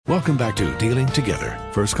Welcome back to Dealing Together.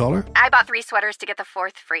 First caller? I bought 3 sweaters to get the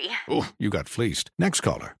 4th free. Oh, you got fleeced. Next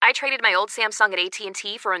caller? I traded my old Samsung at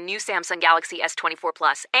AT&T for a new Samsung Galaxy S24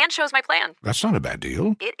 Plus and chose my plan. That's not a bad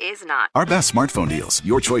deal. It is not. Our best smartphone deals.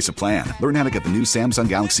 Your choice of plan. Learn how to get the new Samsung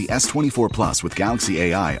Galaxy S24 Plus with Galaxy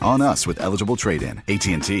AI on us with eligible trade-in.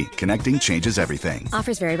 AT&T. Connecting changes everything.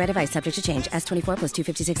 Offers vary by device. Subject to change. S24 plus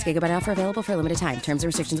 256 gigabyte offer available for a limited time. Terms and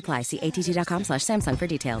restrictions apply. See att.com/Samsung for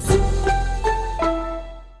details.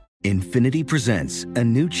 Infiniti presents a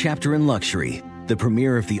new chapter in luxury, the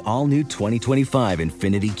premiere of the all-new 2025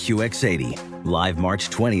 Infiniti QX80, live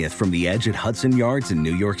March 20th from the Edge at Hudson Yards in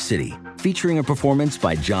New York City, featuring a performance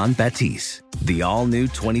by Jon Batiste. The all-new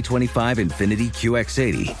 2025 Infiniti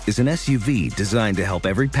QX80 is an SUV designed to help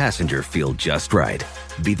every passenger feel just right.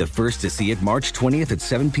 Be the first to see it March 20th at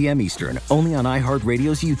 7 p.m. Eastern, only on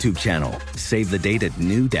iHeartRadio's YouTube channel. Save the date at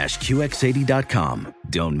new-QX80.com.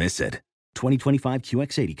 Don't miss it. 2025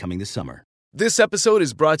 QX80 coming this summer. This episode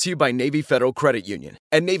is brought to you by Navy Federal Credit Union.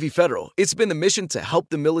 At Navy Federal, it's been the mission to help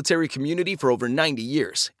the military community for over 90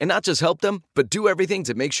 years. And not just help them, but do everything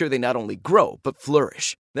to make sure they not only grow, but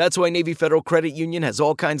flourish. That's why Navy Federal Credit Union has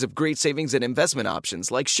all kinds of great savings and investment options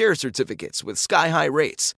like share certificates with sky-high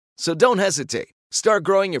rates. So don't hesitate. Start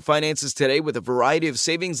growing your finances today with a variety of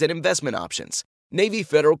savings and investment options. Navy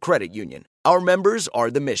Federal Credit Union. Our members are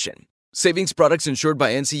the mission. Savings products insured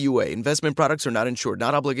by NCUA. Investment products are not insured,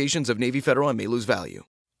 not obligations of Navy Federal and may lose value.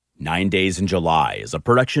 9 Days in July is a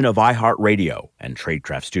production of iHeartRadio and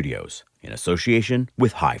Tradecraft Studios in association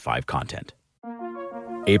with High Five Content.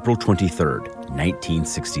 April 23rd,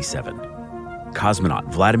 1967.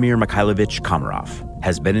 Cosmonaut Vladimir Mikhailovich Komarov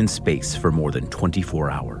has been in space for more than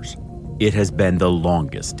 24 hours. It has been the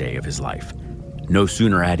longest day of his life. No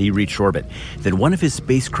sooner had he reached orbit than one of his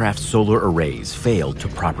spacecraft's solar arrays failed to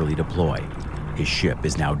properly deploy. His ship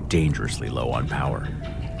is now dangerously low on power.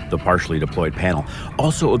 The partially deployed panel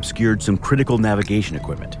also obscured some critical navigation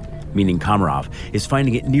equipment, meaning Komarov is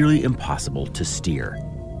finding it nearly impossible to steer.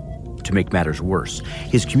 To make matters worse,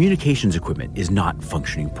 his communications equipment is not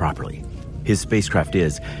functioning properly. His spacecraft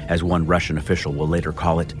is, as one Russian official will later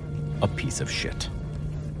call it, a piece of shit.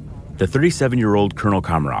 The 37-year-old Colonel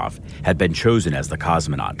Komarov had been chosen as the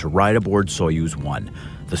cosmonaut to ride aboard Soyuz 1,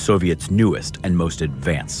 the Soviets' newest and most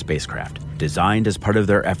advanced spacecraft, designed as part of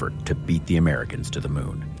their effort to beat the Americans to the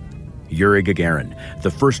moon. Yuri Gagarin, the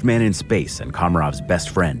first man in space and Komarov's best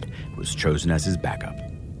friend, was chosen as his backup.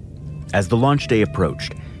 As the launch day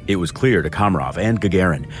approached, it was clear to Komarov and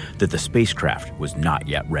Gagarin that the spacecraft was not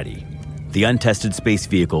yet ready. The untested space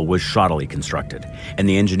vehicle was shoddily constructed, and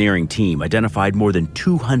the engineering team identified more than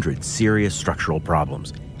 200 serious structural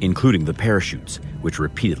problems, including the parachutes, which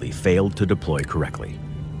repeatedly failed to deploy correctly.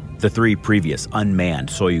 The 3 previous unmanned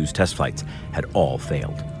Soyuz test flights had all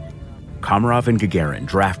failed. Komarov and Gagarin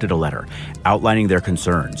drafted a letter outlining their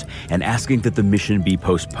concerns and asking that the mission be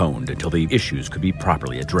postponed until the issues could be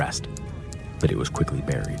properly addressed. But it was quickly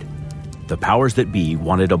buried. The powers that be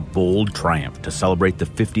wanted a bold triumph to celebrate the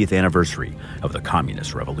 50th anniversary of the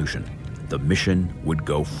Communist Revolution. The mission would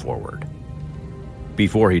go forward.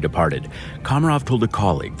 Before he departed, Komarov told a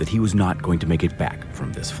colleague that he was not going to make it back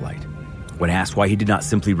from this flight. When asked why he did not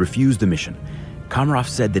simply refuse the mission, Komarov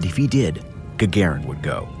said that if he did, Gagarin would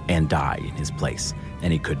go and die in his place,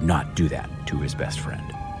 and he could not do that to his best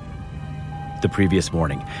friend. The previous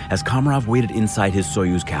morning, as Komarov waited inside his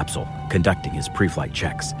Soyuz capsule, conducting his pre-flight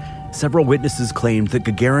checks, several witnesses claimed that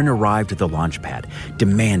Gagarin arrived at the launch pad,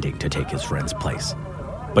 demanding to take his friend's place.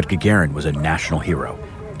 But Gagarin was a national hero,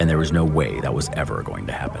 and there was no way that was ever going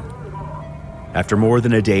to happen. After more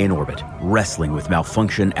than a day in orbit, wrestling with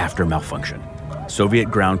malfunction after malfunction,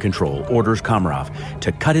 Soviet ground control orders Komarov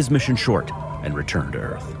to cut his mission short and return to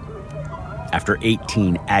Earth. After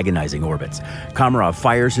 18 agonizing orbits, Komarov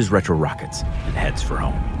fires his retro rockets and heads for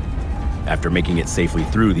home. After making it safely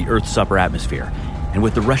through the Earth's upper atmosphere, and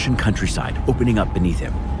with the Russian countryside opening up beneath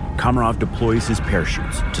him, Komarov deploys his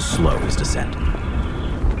parachutes to slow his descent.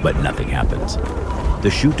 But nothing happens. The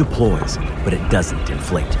chute deploys, but it doesn't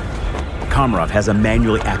inflate. Komarov has a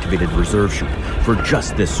manually activated reserve chute for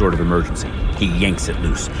just this sort of emergency. He yanks it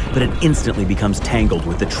loose, but it instantly becomes tangled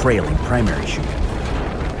with the trailing primary chute.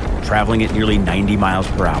 Traveling at nearly 90 miles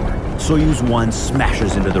per hour, Soyuz 1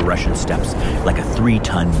 smashes into the Russian steppes like a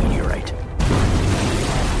 3-ton meteorite.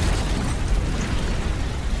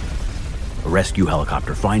 A rescue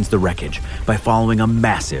helicopter finds the wreckage by following a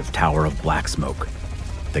massive tower of black smoke.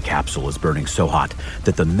 The capsule is burning so hot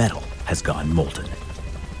that the metal has gone molten.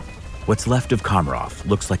 What's left of Komarov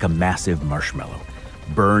looks like a massive marshmallow,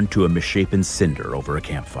 burned to a misshapen cinder over a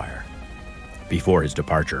campfire. Before his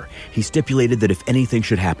departure, he stipulated that if anything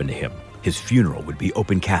should happen to him, His funeral would be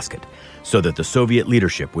open casket so that the Soviet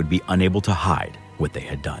leadership would be unable to hide what they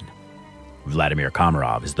had done. Vladimir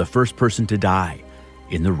Komarov is the first person to die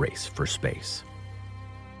in the race for space.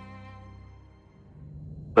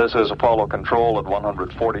 This is Apollo Control at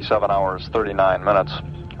 147 hours, 39 minutes.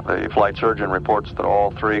 The flight surgeon reports that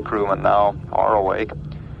all 3 crewmen now are awake.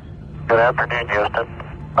 Good afternoon, Houston.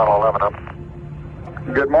 Apollo 11 up.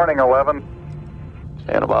 Good morning, 11.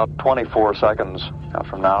 In about 24 seconds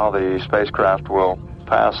from now, the spacecraft will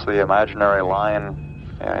pass the imaginary line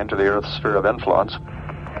into the Earth's sphere of influence.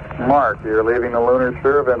 Mark, you're leaving the lunar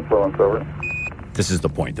sphere of influence, over. This is the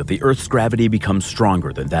point that the Earth's gravity becomes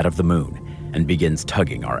stronger than that of the moon and begins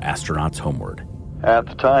tugging our astronauts homeward. At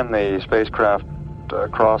the time the spacecraft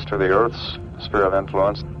crossed to the Earth's sphere of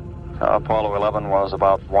influence, Apollo 11 was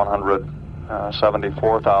about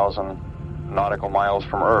 174,000 nautical miles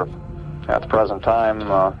from Earth. At the present time,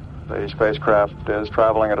 the spacecraft is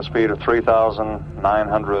traveling at a speed of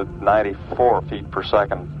 3,994 feet per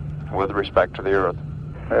second with respect to the Earth.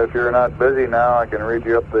 If you're not busy now, I can read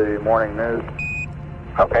you up the morning news.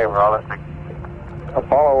 Okay, we're all listening.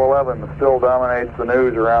 Apollo 11 still dominates the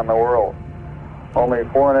news around the world. Only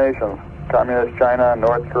 4 nations, Communist China,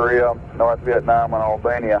 North Korea, North Vietnam, and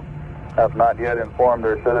Albania, have not yet informed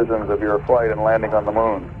their citizens of your flight and landing on the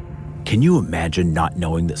moon. Can you imagine not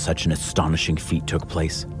knowing that such an astonishing feat took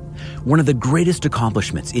place? One of the greatest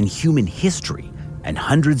accomplishments in human history, and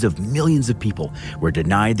hundreds of millions of people were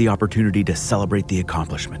denied the opportunity to celebrate the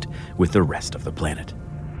accomplishment with the rest of the planet.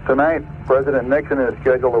 Tonight, President Nixon is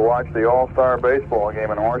scheduled to watch the All-Star baseball game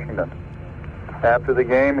in Washington. After the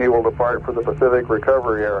game, he will depart for the Pacific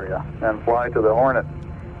Recovery Area and fly to the Hornet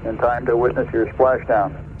in time to witness your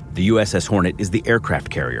splashdown. The USS Hornet is the aircraft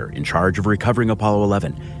carrier in charge of recovering Apollo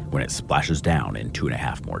 11 when it splashes down in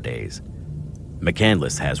 2.5 more days.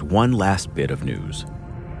 McCandless has one last bit of news.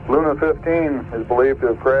 Luna 15 is believed to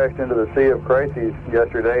have crashed into the Sea of Crises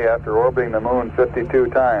yesterday after orbiting the moon 52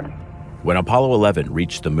 times. When Apollo 11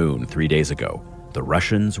 reached the moon 3 days ago, the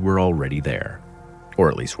Russians were already there. Or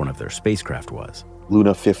at least one of their spacecraft was.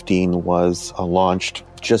 Luna 15 was launched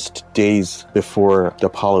just days before the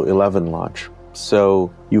Apollo 11 launch.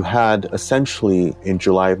 So you had essentially, in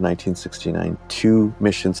July of 1969, 2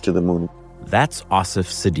 missions to the moon. That's Asif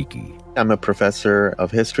Siddiqui. I'm a professor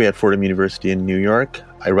of history at Fordham University in New York.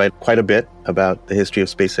 I write quite a bit about the history of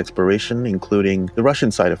space exploration, including the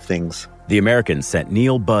Russian side of things. The Americans sent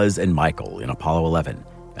Neil, Buzz, and Michael in Apollo 11,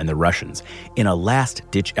 and the Russians, in a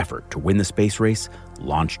last-ditch effort to win the space race,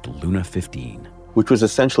 launched Luna 15. Which was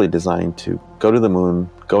essentially designed to go to the moon,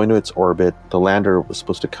 go into its orbit. The lander was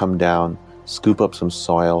supposed to come down, scoop up some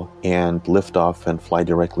soil, and lift off and fly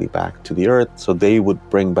directly back to the Earth. So they would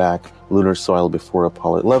bring back lunar soil before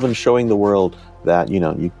Apollo 11, showing the world that,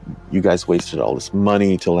 you guys wasted all this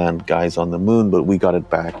money to land guys on the moon, but we got it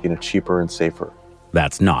back, cheaper and safer.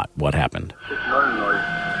 That's not what happened.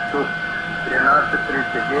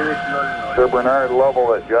 Sir Bernard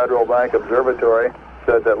Lovell at Jodrell Bank Observatory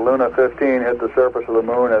said that Luna 15 hit the surface of the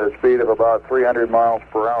moon at a speed of about 300 miles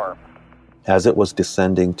per hour. As it was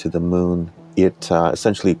descending to the moon, it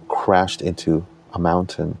essentially crashed into a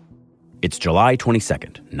mountain. It's July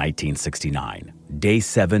 22nd, 1969, day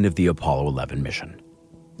 7 of the Apollo 11 mission.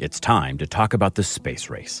 It's time to talk about the space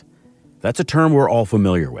race. That's a term we're all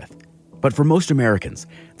familiar with. But for most Americans,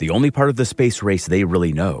 the only part of the space race they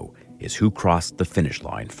really know is who crossed the finish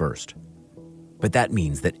line first. But that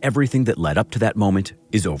means that everything that led up to that moment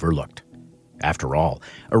is overlooked. After all,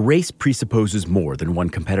 a race presupposes more than one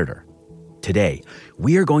competitor. Today,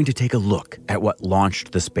 we are going to take a look at what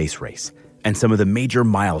launched the space race and some of the major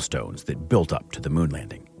milestones that built up to the moon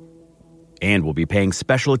landing. And we'll be paying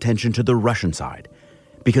special attention to the Russian side,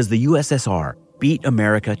 because the USSR beat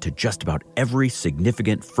America to just about every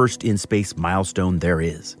significant first-in-space milestone there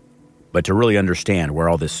is. But to really understand where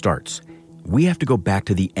all this starts, we have to go back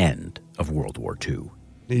to the end of World War II.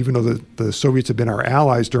 Even though the Soviets have been our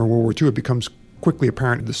allies during World War II, it becomes quickly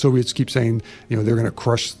apparent the Soviets keep saying, they're going to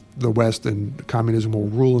crush the West and communism will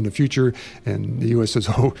rule in the future. And the U.S. says,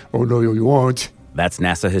 oh no, you won't. That's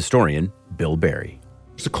NASA historian Bill Barry.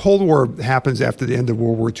 The Cold War happens after the end of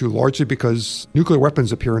World War II, largely because nuclear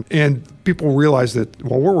weapons appear. And people realize that,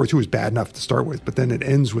 World War II is bad enough to start with, but then it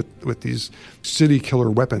ends with these city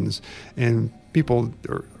killer weapons. And people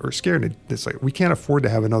are scared. It's like, we can't afford to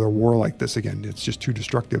have another war like this again. It's just too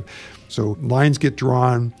destructive. So lines get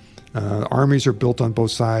drawn. Armies are built on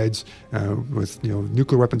both sides with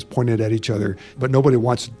nuclear weapons pointed at each other, but nobody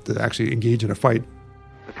wants to actually engage in a fight.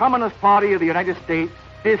 The Communist Party of the United States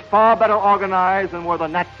is far better organized than were the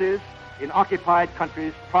Nazis in occupied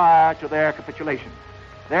countries prior to their capitulation.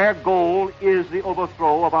 Their goal is the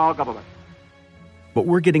overthrow of our government. But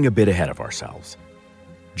we're getting a bit ahead of ourselves.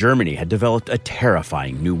 Germany had developed a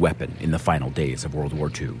terrifying new weapon in the final days of World War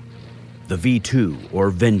II, the V-2, or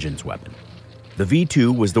Vengeance weapon. The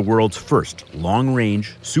V-2 was the world's first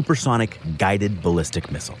long-range, supersonic, guided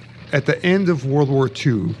ballistic missile. At the end of World War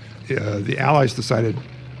II, the Allies decided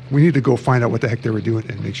we need to go find out what the heck they were doing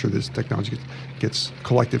and make sure this technology gets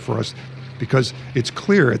collected for us. Because it's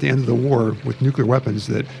clear at the end of the war with nuclear weapons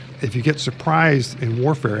that if you get surprised in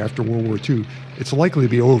warfare after World War II, it's likely to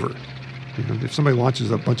be over. If somebody launches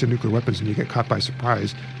a bunch of nuclear weapons and you get caught by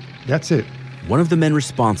surprise, that's it. One of the men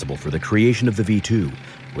responsible for the creation of the V-2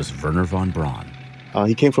 was Wernher von Braun.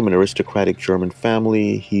 He came from an aristocratic German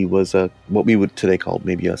family. He was what we would today call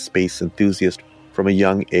maybe a space enthusiast. From a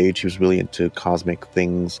young age, he was really into cosmic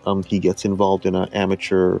things. He gets involved in an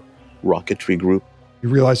amateur rocketry group. He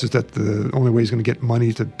realizes that the only way he's going to get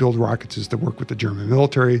money to build rockets is to work with the German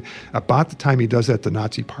military. About the time he does that, the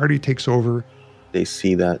Nazi Party takes over. They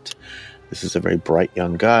see that this is a very bright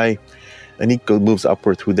young guy, and he moves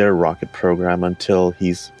upward through their rocket program until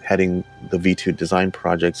he's heading the V-2 design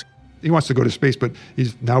projects. He wants to go to space, but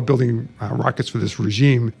he's now building rockets for this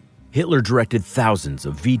regime. Hitler directed thousands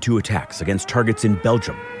of V-2 attacks against targets in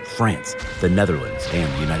Belgium, France, the Netherlands,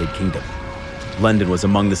 and the United Kingdom. London was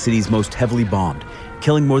among the cities most heavily bombed,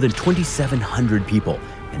 killing more than 2,700 people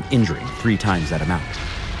and injuring 3 times that amount.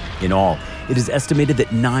 In all, it is estimated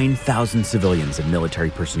that 9,000 civilians and military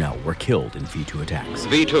personnel were killed in V-2 attacks.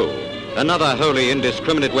 V-2, another wholly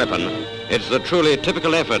indiscriminate weapon. It's the truly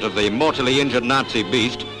typical effort of the mortally injured Nazi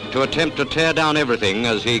beast to attempt to tear down everything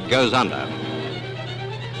as he goes under.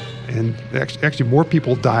 And actually more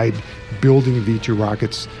people died building V-2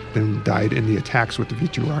 rockets than died in the attacks with the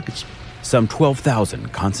V-2 rockets. Some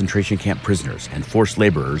 12,000 concentration camp prisoners and forced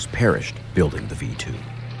laborers perished building the V-2.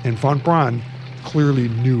 And von Braun clearly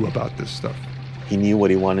knew about this stuff. He knew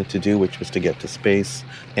what he wanted to do, which was to get to space.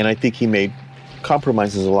 And I think he made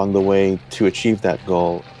compromises along the way to achieve that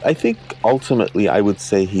goal. I think ultimately I would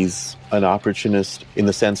say he's an opportunist in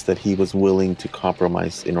the sense that he was willing to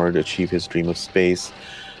compromise in order to achieve his dream of space.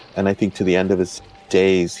 And I think to the end of his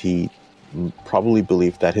days, he probably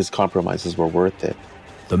believed that his compromises were worth it.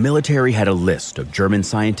 The military had a list of German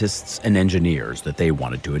scientists and engineers that they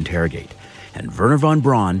wanted to interrogate, and Wernher von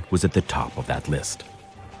Braun was at the top of that list.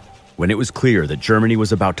 When it was clear that Germany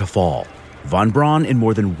was about to fall, von Braun and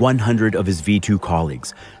more than 100 of his V-2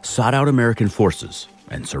 colleagues sought out American forces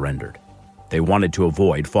and surrendered. They wanted to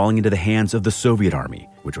avoid falling into the hands of the Soviet Army,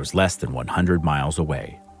 which was less than 100 miles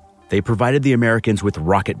away. They provided the Americans with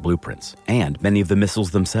rocket blueprints and many of the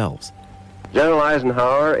missiles themselves. General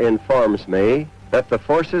Eisenhower informs me that the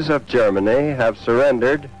forces of Germany have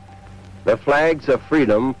surrendered. The flags of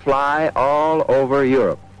freedom fly all over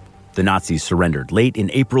Europe. The Nazis surrendered late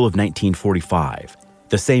in April of 1945,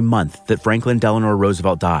 the same month that Franklin Delano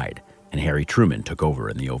Roosevelt died and Harry Truman took over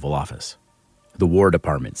in the Oval Office. The War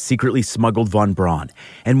Department secretly smuggled von Braun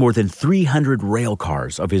and more than 300 rail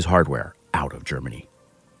cars of his hardware out of Germany.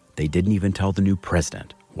 They didn't even tell the new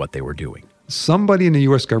president what they were doing. Somebody in the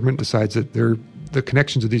U.S. government decides that the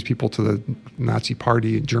connections of these people to the Nazi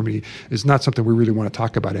Party in Germany is not something we really want to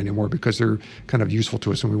talk about anymore because they're kind of useful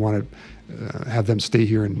to us and we want to have them stay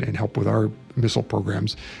here and help with our missile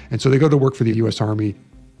programs. And so they go to work for the U.S. Army.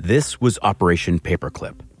 This was Operation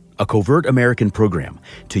Paperclip, a covert American program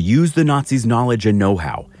to use the Nazis' knowledge and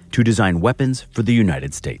know-how to design weapons for the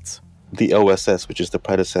United States. The OSS, which is the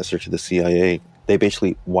predecessor to the CIA, they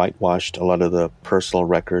basically whitewashed a lot of the personal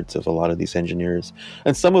records of a lot of these engineers,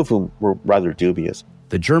 and some of whom were rather dubious.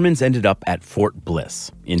 The Germans ended up at Fort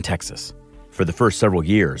Bliss in Texas. For the first several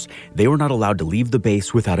years, they were not allowed to leave the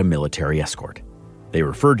base without a military escort. They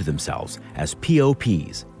referred to themselves as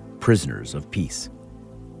POPs, prisoners of peace.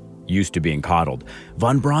 Used to being coddled,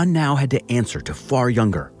 von Braun now had to answer to far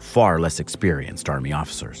younger, far less experienced Army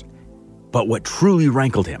officers. But what truly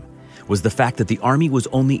rankled him was the fact that the Army was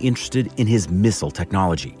only interested in his missile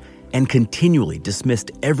technology and continually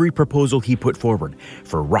dismissed every proposal he put forward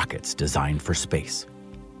for rockets designed for space.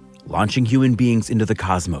 Launching human beings into the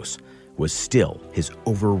cosmos was still his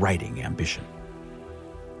overriding ambition.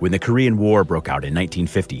 When the Korean War broke out in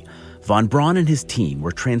 1950, von Braun and his team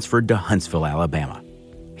were transferred to Huntsville, Alabama.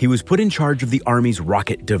 He was put in charge of the Army's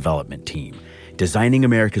rocket development team, designing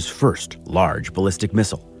America's first large ballistic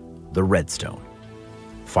missile, the Redstone.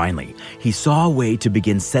 Finally, he saw a way to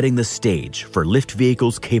begin setting the stage for lift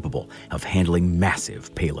vehicles capable of handling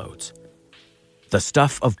massive payloads. The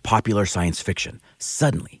stuff of popular science fiction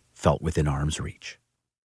suddenly felt within arm's reach.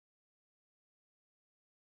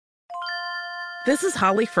 This is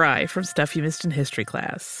Holly Fry from Stuff You Missed in History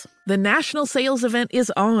class. The national sales event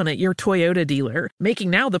is on at your Toyota dealer,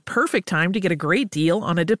 making now the perfect time to get a great deal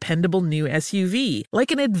on a dependable new SUV,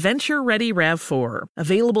 like an adventure-ready RAV4.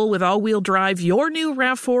 Available with all-wheel drive, your new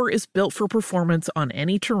RAV4 is built for performance on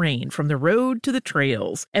any terrain, from the road to the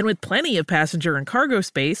trails. And with plenty of passenger and cargo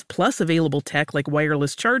space, plus available tech like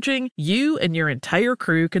wireless charging, you and your entire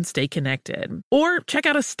crew can stay connected. Or check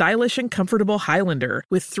out a stylish and comfortable Highlander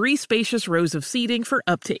with 3 spacious rows of seating for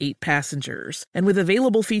up to 8 passengers. And with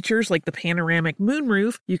available features like the panoramic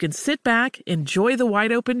moonroof, you can sit back, enjoy the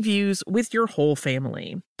wide-open views with your whole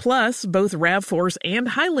family. Plus, both RAV4s and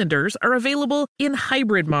Highlanders are available in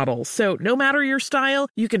hybrid models, so no matter your style,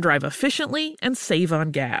 you can drive efficiently and save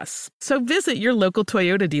on gas. So visit your local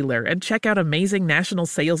Toyota dealer and check out amazing national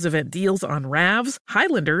sales event deals on RAVs,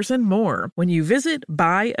 Highlanders, and more when you visit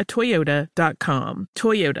buyatoyota.com.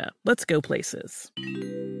 Toyota, let's go places.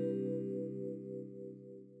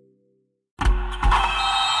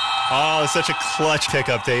 Oh, such a clutch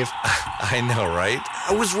pickup, Dave. I know, right?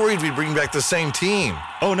 I was worried we'd bring back the same team.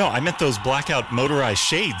 Oh, no, I meant those blackout motorized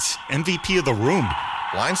shades. MVP of the room.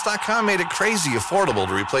 Blinds.com made it crazy affordable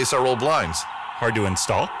to replace our old blinds. Hard to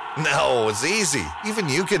install? No, it's easy. Even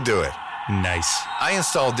you could do it. Nice. I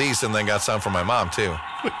installed these and then got some for my mom, too.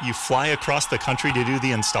 What, you fly across the country to do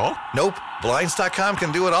the install? Nope. Blinds.com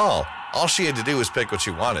can do it all. All she had to do was pick what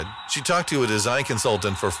she wanted. She talked to a design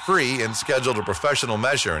consultant for free and scheduled a professional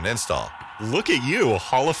measure and install. Look at you,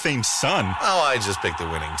 Hall of Fame son. Oh, I just picked the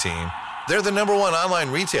winning team. They're the #1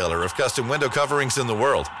 online retailer of custom window coverings in the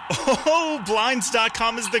world. Oh,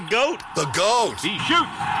 Blinds.com is the GOAT. The GOAT. He shoots.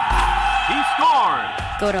 He scores.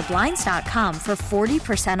 Go to Blinds.com for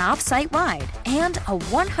 40% off site-wide and a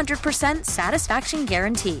 100% satisfaction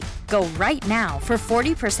guarantee. Go right now for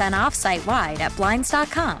 40% off site-wide at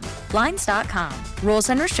Blinds.com. Blinds.com. Rules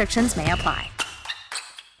and restrictions may apply.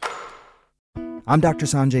 I'm Dr.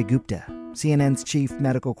 Sanjay Gupta, CNN's chief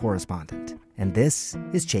medical correspondent, and this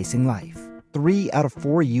is Chasing Life. 3 out of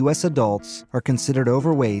 4 U.S. adults are considered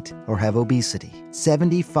overweight or have obesity.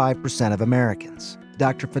 75% of Americans.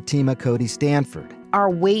 Dr. Fatima Cody Stanford. Our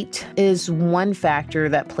weight is one factor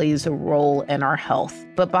that plays a role in our health,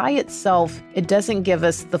 but by itself, it doesn't give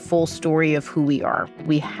us the full story of who we are.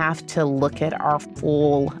 We have to look at our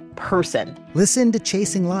full person. Listen to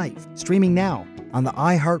Chasing Life, streaming now on the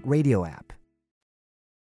iHeartRadio app.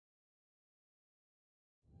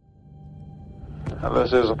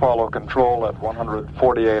 This is Apollo Control at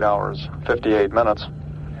 148 hours, 58 minutes.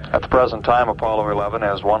 At the present time, Apollo 11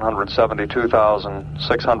 is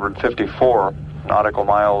 172,654 nautical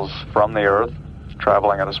miles from the Earth,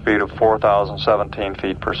 traveling at a speed of 4,017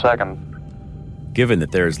 feet per second. Given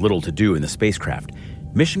that there is little to do in the spacecraft,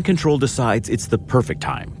 Mission Control decides it's the perfect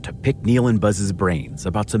time to pick Neil and Buzz's brains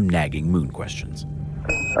about some nagging moon questions.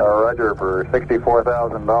 Roger, for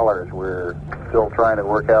 $64,000. We're still trying to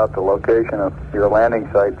work out the location of your landing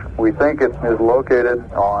site. We think it is located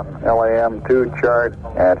on LAM-2 chart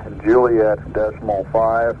at Juliet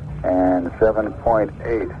 .5 and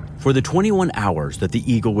 7.8. For the 21 hours that the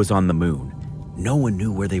Eagle was on the moon, no one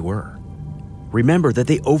knew where they were. Remember that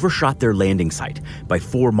they overshot their landing site by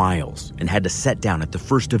 4 miles and had to set down at the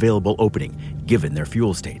first available opening, given their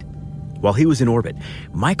fuel state. While he was in orbit,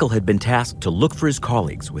 Michael had been tasked to look for his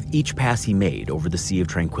colleagues with each pass he made over the Sea of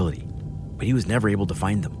Tranquility, but he was never able to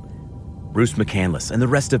find them. Bruce McCandless and the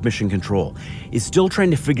rest of Mission Control is still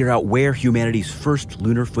trying to figure out where humanity's first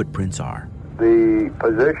lunar footprints are. The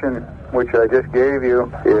position which I just gave you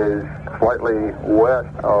is slightly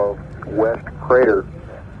west of West Crater.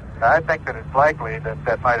 I think that it's likely that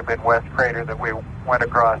that might have been West Crater that we went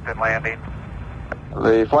across in landing.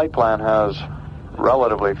 The flight plan has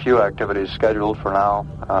relatively few activities scheduled for now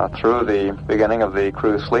through the beginning of the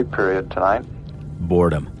crew sleep period tonight.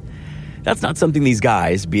 Boredom. That's not something these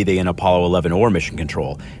guys, be they in Apollo 11 or Mission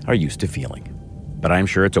Control, are used to feeling. But I'm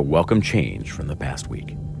sure it's a welcome change from the past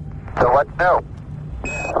week. So what's new?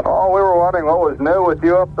 Oh, we were wondering what was new with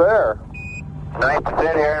you up there. Nice to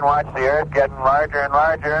sit here and watch the Earth getting larger and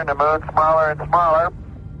larger and the moon smaller and smaller.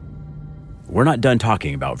 We're not done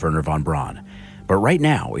talking about Wernher von Braun, but right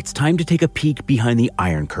now it's time to take a peek behind the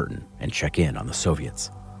Iron Curtain and check in on the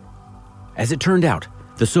Soviets. As it turned out,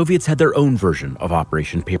 the Soviets had their own version of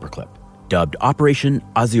Operation Paperclip, dubbed Operation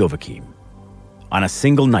Aziovakim. On a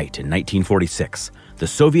single night in 1946, the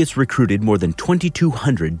Soviets recruited more than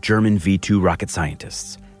 2,200 German V-2 rocket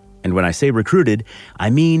scientists. And when I say recruited, I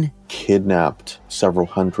mean kidnapped several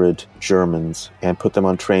hundred Germans and put them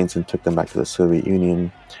on trains and took them back to the Soviet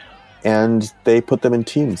Union. And they put them in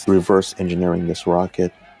teams, reverse engineering this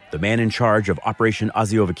rocket. The man in charge of Operation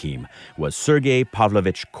Aziovakim was Sergei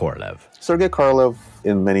Pavlovich Korolev. Sergei Korolev,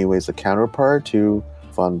 in many ways, a counterpart to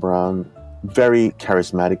Von Braun, very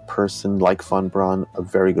charismatic person, like Von Braun, a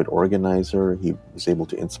very good organizer. He was able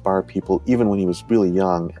to inspire people. Even when he was really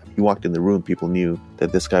young, he walked in the room, people knew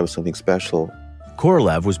that this guy was something special.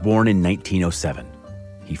 Korolev was born in 1907.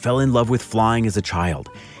 He fell in love with flying as a child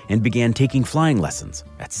and began taking flying lessons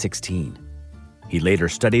at 16. He later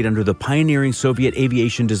studied under the pioneering Soviet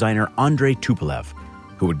aviation designer Andrei Tupolev,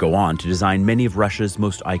 who would go on to design many of Russia's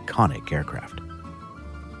most iconic aircraft.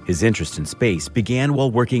 His interest in space began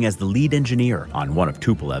while working as the lead engineer on one of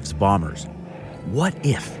Tupolev's bombers. What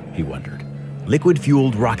if, he wondered,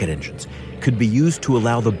 liquid-fueled rocket engines could be used to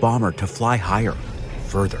allow the bomber to fly higher,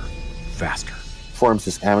 further, faster? Forms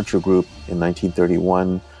this amateur group in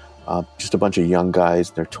 1931, just a bunch of young guys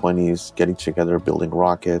in their 20s getting together, building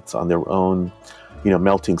rockets on their own,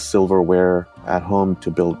 melting silverware at home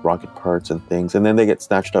to build rocket parts and things. And then they get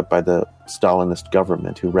snatched up by the Stalinist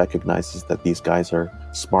government, who recognizes that these guys are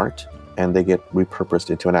smart, and they get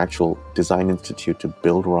repurposed into an actual design institute to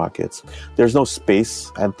build rockets. There's no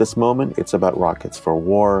space at this moment. It's about rockets for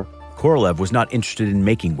war. Korolev was not interested in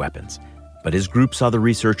making weapons, but his group saw the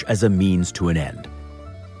research as a means to an end.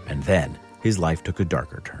 And then his life took a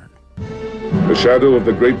darker turn. The shadow of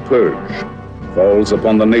the Great Purge falls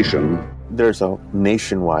upon the nation. There's a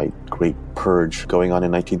nationwide Great Purge going on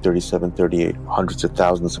in 1937-38. Hundreds of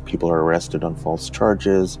thousands of people are arrested on false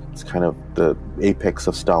charges. It's kind of the apex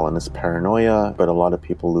of Stalinist paranoia, but a lot of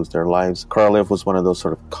people lose their lives. Korolev was one of those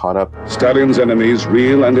sort of caught up. Stalin's enemies,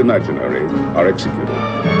 real and imaginary, are executed.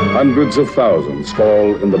 Hundreds of thousands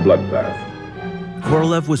fall in the bloodbath.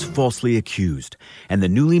 Korolev was falsely accused, and the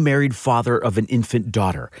newly married father of an infant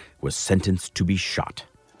daughter was sentenced to be shot.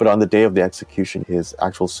 But on the day of the execution, his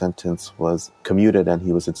actual sentence was commuted, and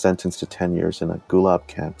he was sentenced to 10 years in a Gulag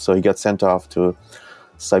camp. So he got sent off to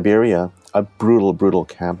Siberia, a brutal, brutal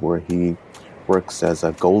camp where he works as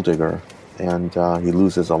a gold digger, and he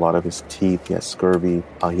loses a lot of his teeth. He has scurvy.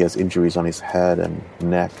 He has injuries on his head and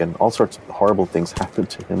neck, and all sorts of horrible things happen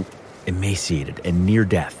to him. Emaciated and near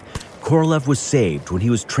death, Korolev was saved when he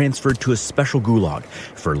was transferred to a special gulag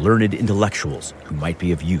for learned intellectuals who might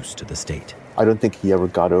be of use to the state. I don't think he ever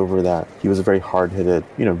got over that. He was a very hard-headed,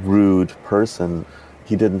 rude person.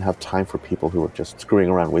 He didn't have time for people who were just screwing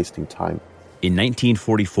around, wasting time. In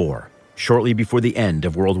 1944, shortly before the end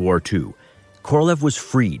of World War II, Korolev was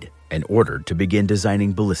freed and ordered to begin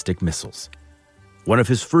designing ballistic missiles. One of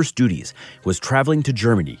his first duties was traveling to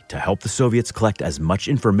Germany to help the Soviets collect as much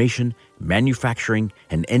information, manufacturing,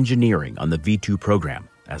 and engineering on the V-2 program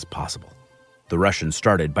as possible. The Russians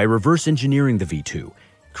started by reverse engineering the V-2,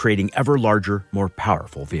 creating ever larger, more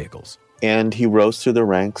powerful vehicles. And he rose through the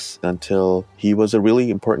ranks until he was a really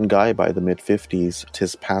important guy by the mid-50s.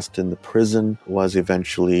 His past in the prison was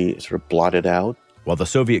eventually sort of blotted out. While the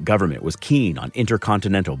Soviet government was keen on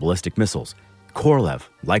intercontinental ballistic missiles, Korolev,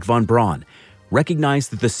 like von Braun,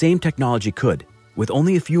 recognized that the same technology could, with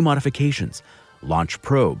only a few modifications, launch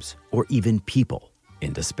probes or even people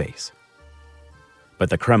into space. But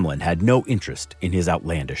the Kremlin had no interest in his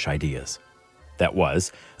outlandish ideas. That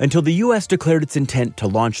was, until the U.S. declared its intent to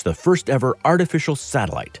launch the first ever artificial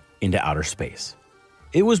satellite into outer space.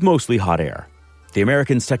 It was mostly hot air. The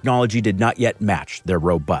Americans' technology did not yet match their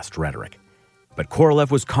robust rhetoric. But Korolev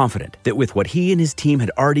was confident that with what he and his team had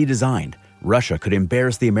already designed, Russia could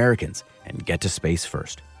embarrass the Americans and get to space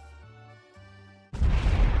first.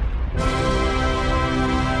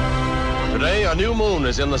 Today, a new moon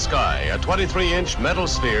is in the sky, a 23-inch metal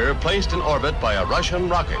sphere placed in orbit by a Russian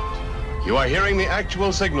rocket. You are hearing the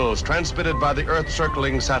actual signals transmitted by the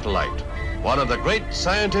Earth-circling satellite, one of the great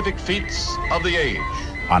scientific feats of the age.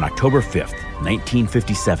 On October 5th,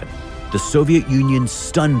 1957, the Soviet Union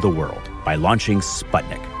stunned the world by launching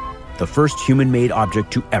Sputnik, the first human-made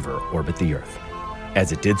object to ever orbit the Earth.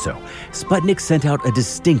 As it did so, Sputnik sent out a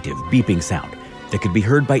distinctive beeping sound that could be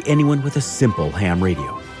heard by anyone with a simple ham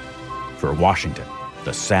radio. For Washington,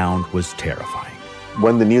 the sound was terrifying.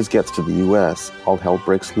 When the news gets to the U.S., all hell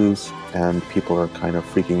breaks loose, and people are kind of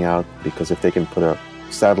freaking out because if they can put a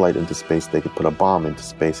satellite into space, they could put a bomb into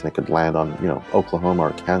space and it could land on, Oklahoma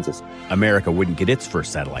or Kansas. America wouldn't get its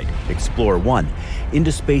first satellite, Explorer 1,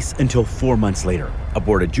 into space until 4 months later,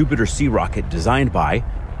 aboard a Jupiter C rocket designed by,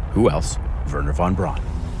 who else? Wernher von Braun.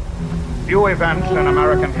 Few events in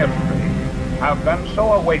American history have been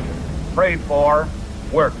so awaited, prayed for,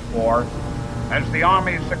 worked for, as the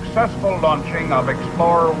Army's successful launching of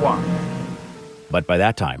Explorer 1. But by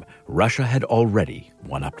that time, Russia had already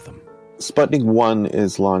one-upped them. Sputnik 1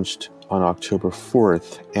 is launched on October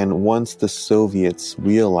 4th, and once the Soviets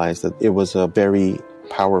realized that it was a very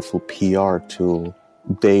powerful PR tool,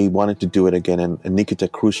 they wanted to do it again, and Nikita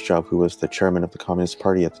Khrushchev, who was the chairman of the Communist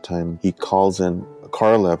Party at the time, he calls in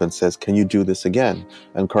Korolev and says, "Can you do this again?"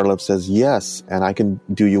 And Korolev says, "Yes, and I can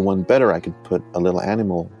do you one better. I can put a little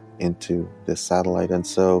animal into this satellite." And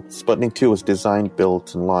so Sputnik 2 was designed,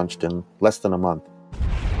 built, and launched in less than a month.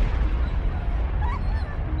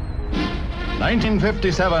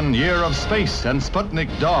 1957, year of space and Sputnik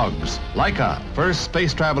dogs. Laika, first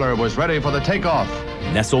space traveler, was ready for the takeoff.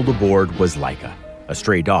 Nestled aboard was Laika, a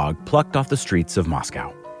stray dog plucked off the streets of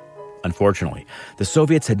Moscow. Unfortunately, the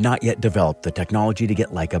Soviets had not yet developed the technology to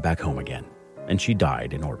get Laika back home again, and she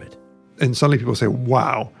died in orbit. And suddenly people say,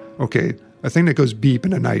 wow, okay, a thing that goes beep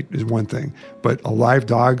in the night is one thing, but a live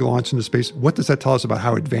dog launched into space, what does that tell us about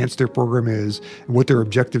how advanced their program is and what their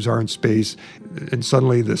objectives are in space? And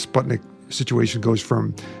suddenly the Sputnik situation goes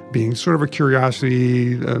from being sort of a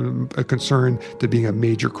curiosity, a concern, to being a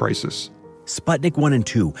major crisis. Sputnik 1 and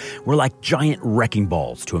 2 were like giant wrecking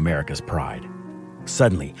balls to America's pride.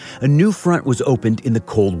 Suddenly, a new front was opened in the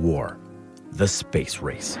Cold War, the space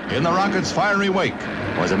race. In the rocket's fiery wake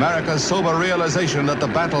was America's sober realization that the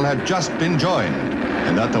battle had just been joined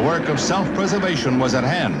and that the work of self-preservation was at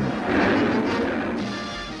hand.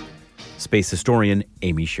 Space historian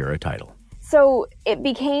Amy Shira Teitel. So it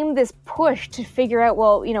became this push to figure out,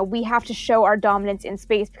 well, we have to show our dominance in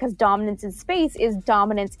space, because dominance in space is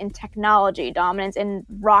dominance in technology, dominance in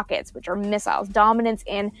rockets, which are missiles, dominance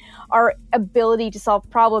in our ability to solve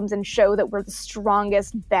problems and show that we're the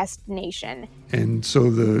strongest, best nation. And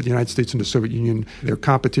so the United States and the Soviet Union, their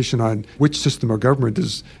competition on which system of government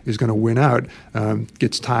is going to win out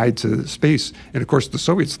gets tied to space. And of course, the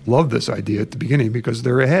Soviets loved this idea at the beginning because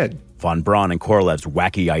they're ahead. Von Braun and Korolev's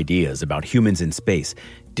wacky ideas about humans in space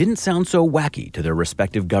didn't sound so wacky to their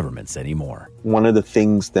respective governments anymore. One of the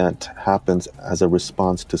things that happens as a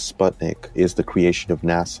response to Sputnik is the creation of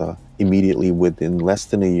NASA immediately within less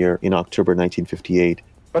than a year in October 1958.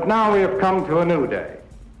 But now we have come to a new day.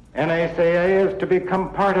 NACA is to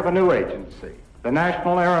become part of a new agency, the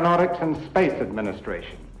National Aeronautics and Space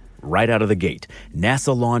Administration. Right out of the gate,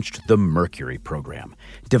 NASA launched the Mercury program,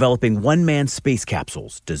 developing one-man space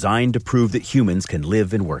capsules designed to prove that humans can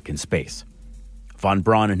live and work in space. Von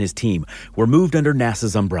Braun and his team were moved under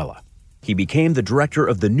NASA's umbrella. He became the director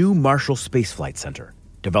of the new Marshall Space Flight Center,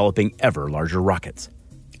 developing ever larger rockets.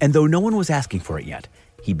 And though no one was asking for it yet,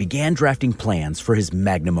 he began drafting plans for his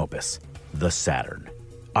magnum opus, the Saturn.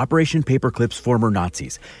 Operation Paperclip's former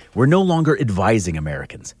Nazis were no longer advising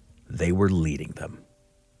Americans. They were leading them.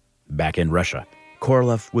 Back in Russia,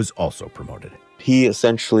 Korolev was also promoted. He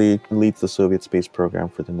essentially leads the Soviet space program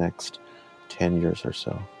for the next 10 years or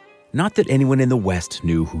so. Not that anyone in the West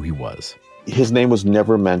knew who he was. His name was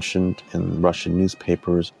never mentioned in Russian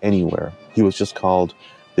newspapers anywhere. He was just called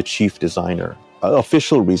the chief designer. An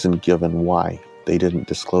official reason given why they didn't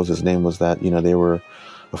disclose his name was that, they were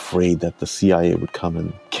afraid that the CIA would come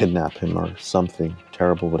and kidnap him or something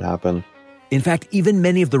terrible would happen. In fact, even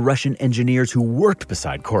many of the Russian engineers who worked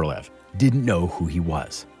beside Korolev didn't know who he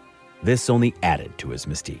was. This only added to his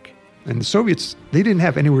mystique. And the Soviets, they didn't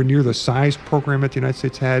have anywhere near the size program that the United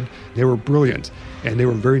States had. They were brilliant, and they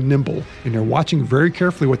were very nimble. And they're watching very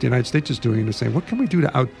carefully what the United States is doing and they're saying, what can we do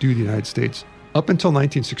to outdo the United States? Up until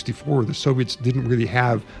 1964, the Soviets didn't really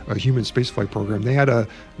have a human spaceflight program. They had a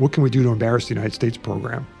what can we do to embarrass the United States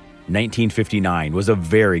program. 1959 was a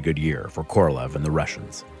very good year for Korolev and the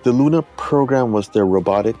Russians. The Luna program was their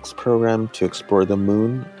robotics program to explore the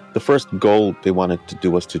moon. The first goal they wanted to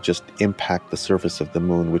do was to just impact the surface of the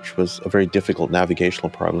moon, which was a very difficult navigational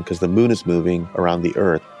problem because the moon is moving around the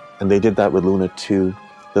Earth. And they did that with Luna 2.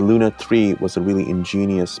 The Luna 3 was a really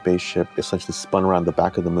ingenious spaceship, essentially spun around the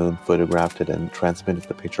back of the moon, photographed it, and transmitted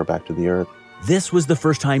the picture back to the Earth. This was the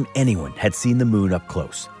first time anyone had seen the moon up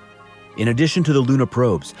close. In addition to the Luna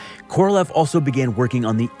probes, Korolev also began working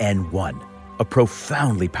on the N-1, a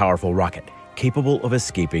profoundly powerful rocket capable of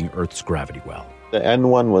escaping Earth's gravity well. The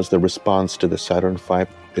N-1 was the response to the Saturn V.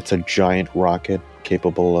 It's a giant rocket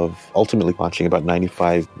capable of ultimately launching about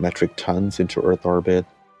 95 metric tons into Earth orbit.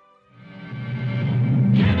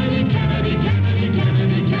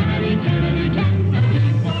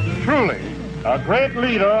 Truly, a great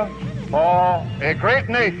leader for a great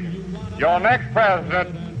nation. Your next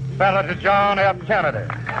president, Senator John F. Kennedy.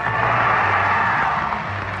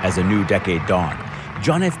 As a new decade dawned,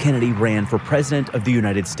 John F. Kennedy ran for President of the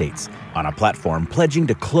United States on a platform pledging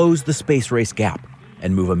to close the space race gap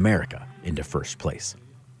and move America into first place.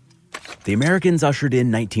 The Americans ushered in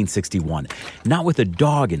 1961, not with a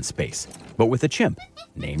dog in space, but with a chimp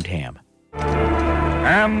named Ham.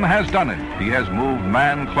 Ham has done it. He has moved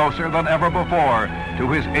man closer than ever before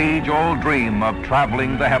to his age-old dream of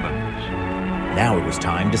traveling the heavens. Now it was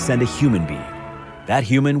time to send a human being. That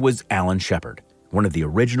human was Alan Shepard, one of the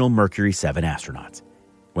original Mercury 7 astronauts.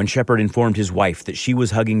 When Shepard informed his wife that she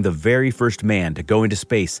was hugging the very first man to go into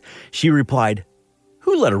space, she replied,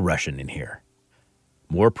 "Who let a Russian in here?"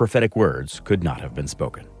 More prophetic words could not have been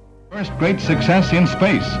spoken. First great success in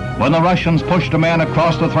space when the Russians pushed a man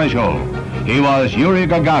across the threshold. He was Yuri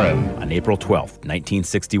Gagarin. On April 12,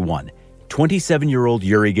 1961, 27-year-old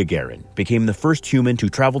Yuri Gagarin became the first human to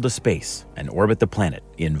travel to space and orbit the planet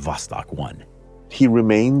in Vostok 1. He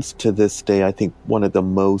remains to this day, I think, one of the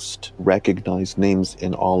most recognized names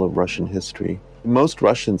in all of Russian history. Most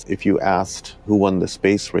Russians, if you asked who won the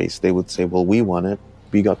space race, they would say, well, we won it.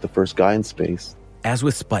 We got the first guy in space. As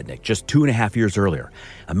with Sputnik just 2.5 years earlier,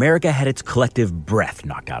 America had its collective breath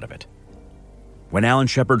knocked out of it. When Alan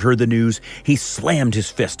Shepard heard the news, he slammed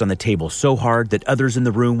his fist on the table so hard that others in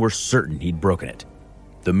the room were certain he'd broken it.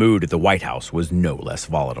 The mood at the White House was no less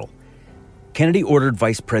volatile. Kennedy ordered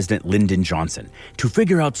Vice President Lyndon Johnson to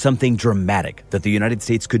figure out something dramatic that the United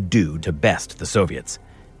States could do to best the Soviets.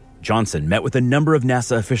 Johnson met with a number of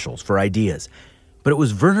NASA officials for ideas, but it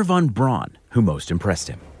was Wernher von Braun who most impressed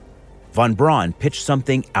him. Von Braun pitched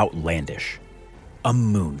something outlandish: a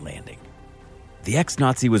moon landing. The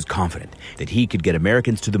ex-Nazi was confident that he could get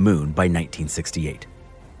Americans to the moon by 1968.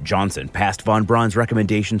 Johnson passed von Braun's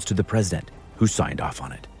recommendations to the president, who signed off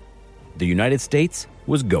on it. The United States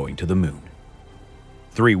was going to the moon.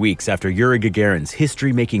 3 weeks after Yuri Gagarin's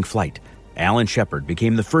history-making flight, Alan Shepard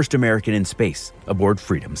became the first American in space aboard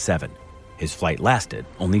Freedom 7. His flight lasted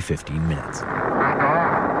only 15 minutes. All right,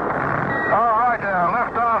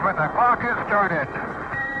 lift off and the clock is started.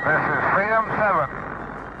 This is Freedom 7.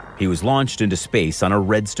 He was launched into space on a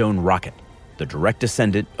Redstone rocket, the direct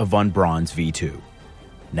descendant of von Braun's V-2.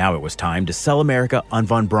 Now it was time to sell America on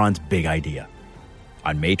von Braun's big idea.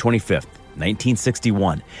 On May 25th,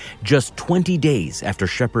 1961, just 20 days after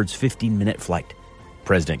Shepard's 15-minute flight,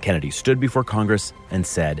 President Kennedy stood before Congress and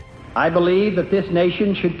said, I believe that this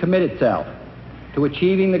nation should commit itself to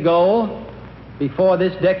achieving the goal, before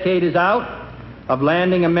this decade is out, of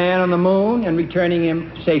landing a man on the moon and returning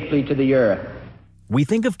him safely to the Earth. We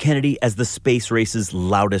think of Kennedy as the space race's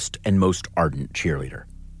loudest and most ardent cheerleader.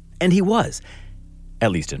 And he was,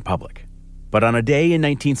 at least in public. But on a day in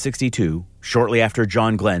 1962, shortly after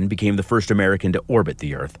John Glenn became the first American to orbit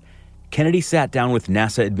the Earth, Kennedy sat down with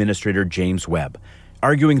NASA Administrator James Webb,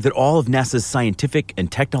 arguing that all of NASA's scientific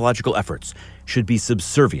and technological efforts should be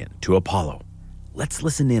subservient to Apollo. Let's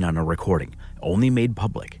listen in on a recording only made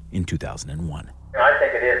public in 2001. I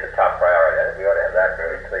think it is the top priority. I think we ought to have that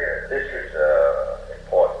very clear. This is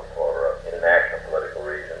important for international political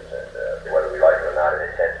reasons, and whether we like it or not, it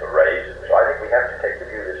intends to raise it. So I think we have to take the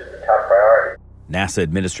view this is the top priority. NASA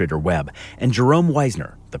Administrator Webb and Jerome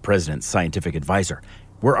Wisner, the president's scientific advisor,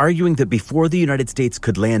 were arguing that before the United States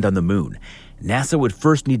could land on the moon, NASA would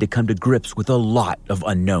first need to come to grips with a lot of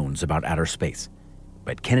unknowns about outer space.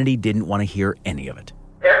 But Kennedy didn't want to hear any of it.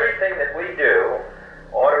 Everything that we do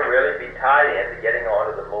ought to really be tied in to getting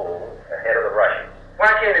onto the moon ahead of the Russians.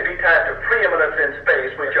 Why can't it be tied to preeminence in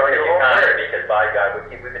space, which are your own words? Because, by God,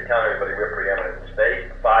 we've been telling everybody we're preeminent in space.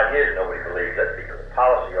 For 5 years, nobody believes us, because the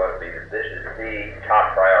policy ought to be that this is the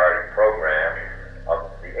top priority program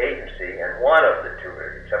of the agency, and one of the two,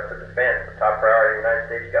 except for defense, the top priority of the United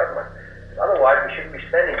States government. Otherwise, we shouldn't be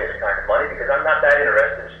spending this kind of money, because I'm not that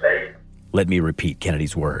interested in space. Let me repeat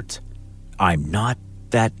Kennedy's words. I'm not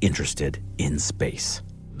that interested in space.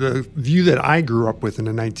 The view that I grew up with in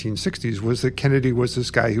the 1960s was that Kennedy was this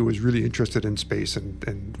guy who was really interested in space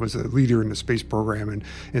and was a leader in the space program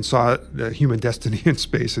and saw human destiny in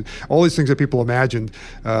space and all these things that people imagined.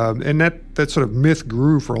 And that sort of myth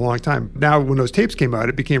grew for a long time. Now, when those tapes came out,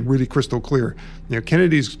 it became really crystal clear. You know,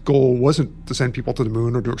 Kennedy's goal wasn't to send people to the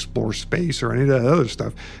moon or to explore space or any of that other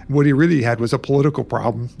stuff. What he really had was a political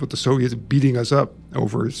problem with the Soviets beating us up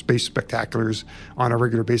over space spectaculars on a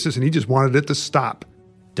regular basis, and he just wanted it to stop.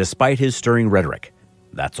 Despite his stirring rhetoric,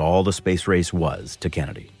 that's all the space race was to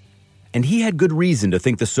Kennedy. And he had good reason to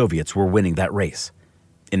think the Soviets were winning that race.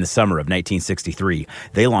 In the summer of 1963,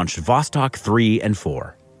 they launched Vostok 3 and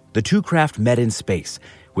 4. The two craft met in space,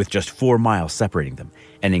 with just 4 miles separating them,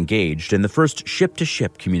 and engaged in the first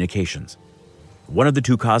ship-to-ship communications. One of the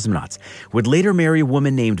two cosmonauts would later marry a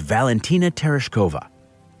woman named Valentina Tereshkova.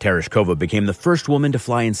 Tereshkova became the first woman to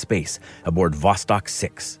fly in space aboard Vostok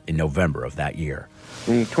 6 in November of that year.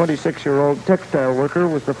 The 26-year-old textile worker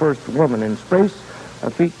was the first woman in space, a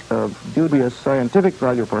feat of dubious scientific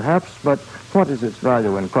value perhaps, but what is its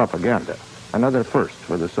value in propaganda? Another first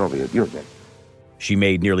for the Soviet Union. She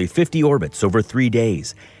made nearly 50 orbits over 3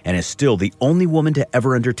 days and is still the only woman to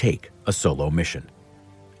ever undertake a solo mission.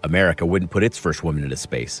 America wouldn't put its first woman into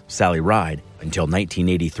space, Sally Ride, until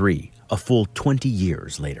 1983, a full 20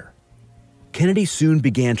 years later. Kennedy soon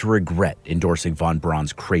began to regret endorsing von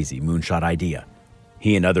Braun's crazy moonshot idea.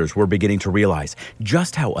 He and others were beginning to realize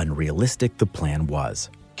just how unrealistic the plan was.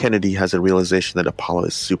 Kennedy has a realization that Apollo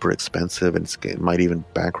is super expensive and it might even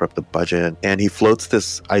bankrupt the budget. And he floats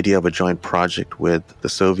this idea of a joint project with the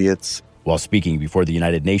Soviets. While speaking before the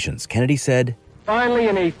United Nations, Kennedy said, "Finally,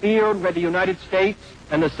 in a field where the United States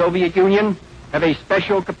and the Soviet Union have a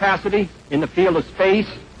special capacity in the field of space,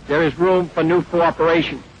 there is room for new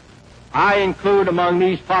cooperation. I include among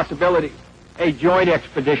these possibilities a joint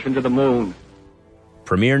expedition to the moon."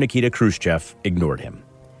 Premier Nikita Khrushchev ignored him.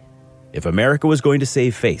 If America was going to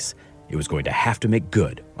save face, it was going to have to make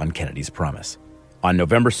good on Kennedy's promise. On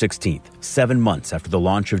November 16th, 7 months after the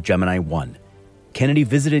launch of Gemini 1, Kennedy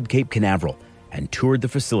visited Cape Canaveral and toured the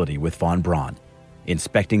facility with von Braun,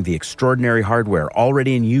 inspecting the extraordinary hardware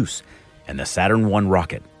already in use and the Saturn I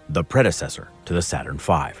rocket, the predecessor to the Saturn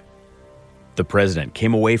V. The president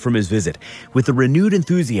came away from his visit with a renewed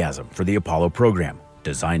enthusiasm for the Apollo program,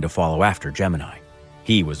 designed to follow after Gemini.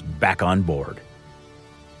 He was back on board.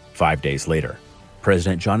 5 days later,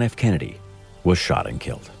 President John F. Kennedy was shot and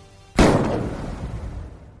killed.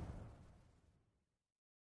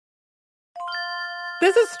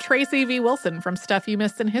 This is Tracy V. Wilson from Stuff You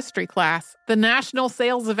Missed in History Class. The national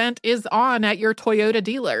sales event is on at your Toyota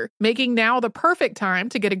dealer, making now the perfect time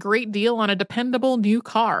to get a great deal on a dependable new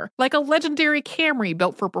car. Like a legendary Camry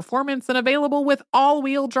built for performance and available with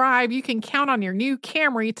all-wheel drive, you can count on your new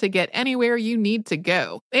Camry to get anywhere you need to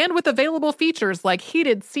go. And with available features like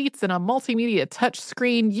heated seats and a multimedia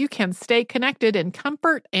touchscreen, you can stay connected in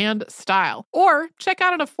comfort and style. Or check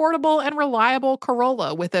out an affordable and reliable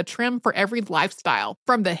Corolla with a trim for every lifestyle.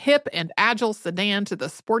 From the hip and agile sedan to the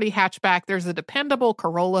sporty hatchback, there's a dependable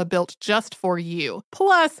Corolla built just for you.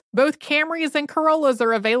 Plus, both Camrys and Corollas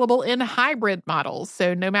are available in hybrid models,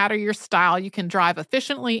 so no matter your style, you can drive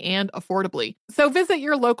efficiently and affordably. So visit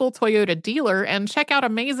your local Toyota dealer and check out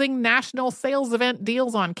amazing national sales event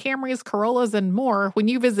deals on Camrys, Corollas, and more when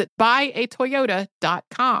you visit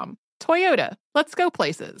buyatoyota.com. Toyota, let's go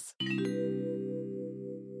places.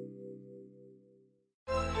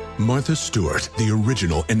 Martha Stewart, the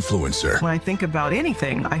original influencer. When I think about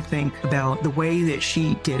anything, I think about the way that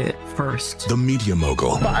she did it first. The media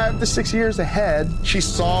mogul. 5 to 6 years ahead, she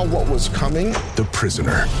saw what was coming. The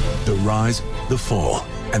prisoner. The rise, the fall,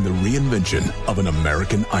 and the reinvention of an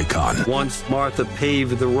American icon. Once Martha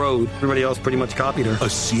paved the road, everybody else pretty much copied her. A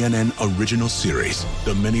CNN original series,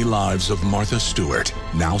 The Many Lives of Martha Stewart,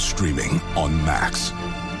 now streaming on Max.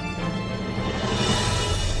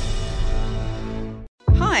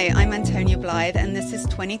 Hi, I'm Antonia Blythe, and this is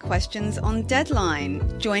 20 Questions on Deadline.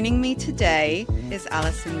 Joining me today is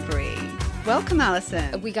Alison Brie. Welcome,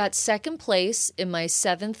 Alison. We got second place in my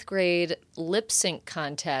 7th grade lip sync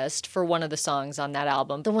contest for one of the songs on that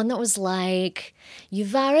album. The one that was like,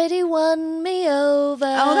 "You've already won me over."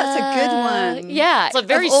 Oh, that's a good one. Yeah. It's a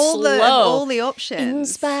very slow. Of all the options. In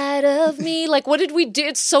spite of me. Like, what did we do?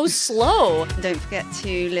 It's so slow. Don't forget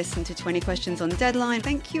to listen to 20 Questions on Deadline.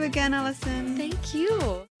 Thank you again, Alison. Thank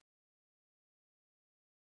you.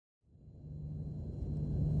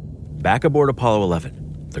 Back aboard Apollo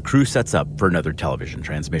 11, the crew sets up for another television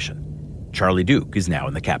transmission. Charlie Duke is now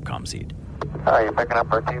in the Capcom seat. Are you picking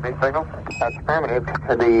up our TV signal? That's affirmative.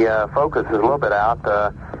 The focus is a little bit out.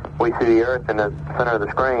 We see the Earth in the center of the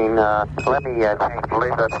screen. Let me change. I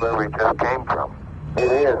believe that's where we just came from.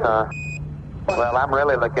 It is, huh? Well, I'm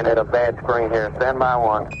really looking at a bad screen here. Stand by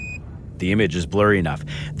one. The image is blurry enough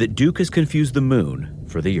that Duke has confused the moon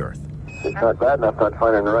for the Earth. It's not bad enough not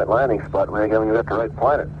finding the right landing spot. We ain't going to get the right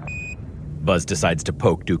planet. Buzz decides to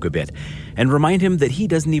poke Duke a bit and remind him that he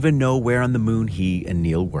doesn't even know where on the moon he and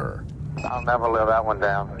Neil were. I'll never live that one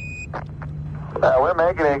down. We're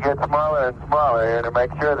making it get smaller and smaller here to make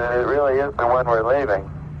sure that it really is the one we're leaving.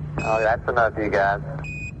 Oh, that's enough, you guys.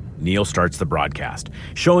 Neil starts the broadcast,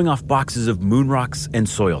 showing off boxes of moon rocks and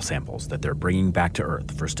soil samples that they're bringing back to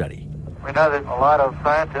Earth for study. We know that a lot of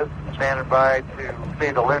scientists standing by to see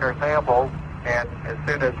the lunar samples, and as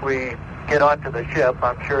soon as we get onto the ship,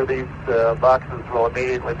 I'm sure these boxes will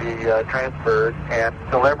immediately be transferred and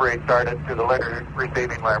delivery started to the lunar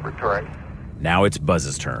receiving laboratory. Now it's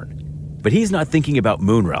Buzz's turn. But he's not thinking about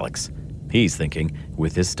moon relics. He's thinking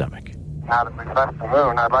with his stomach. Now that we've left the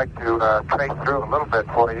moon, I'd like to trace through a little bit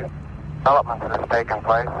for you. Developments that have taken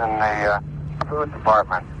place in the food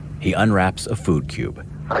department. He unwraps a food cube.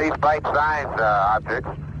 These bite-sized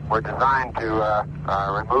objects were designed to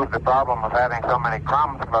remove the problem of having so many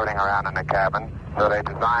crumbs floating around in the cabin. So they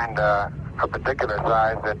designed a particular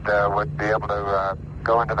size that would be able to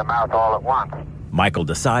go into the mouth all at once. Michael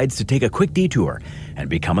decides to take a quick detour and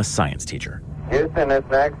become a science teacher. Houston, this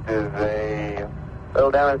next is a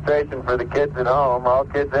little demonstration for the kids at home, all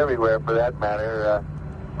kids everywhere for that matter.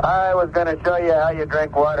 I was going to show you how you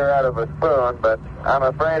drink water out of a spoon, but I'm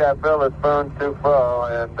afraid I filled the spoon too full,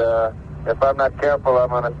 and if I'm not careful, I'm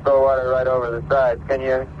going to spill water right over the sides. Can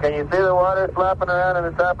you see the water slopping around on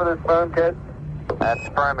the top of the spoon, kids? That's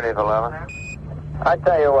affirmative, 11. I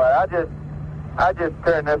tell you what, I'll just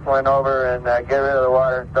turn this one over and get rid of the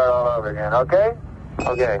water and start all over again, okay?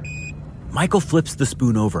 Okay. Michael flips the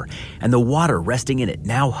spoon over, and the water resting in it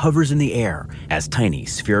now hovers in the air as tiny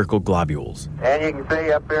spherical globules. And you can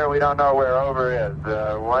see up here we don't know where over is.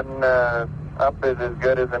 One up is as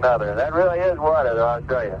good as another. That really is water, though, I'll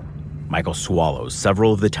show you. Michael swallows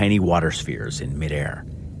several of the tiny water spheres in midair.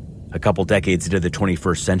 A couple decades into the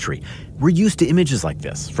 21st century, we're used to images like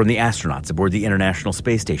this from the astronauts aboard the International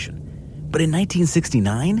Space Station. But in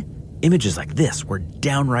 1969, images like this were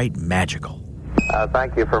downright magical.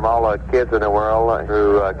 Thank you from all the kids in the world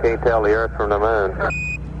who can't tell the Earth from the moon.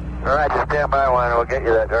 All right, just stand by one and we'll get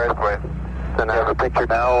you that earthquake. So now the picture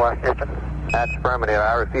now. That's affirmative.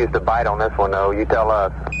 I refuse to bite on this one, though. You tell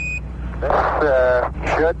us.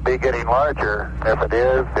 This should be getting larger. If it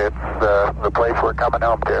is, it's the place we're coming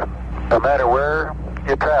home to. No matter where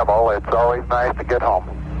you travel, it's always nice to get home.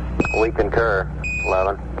 We concur,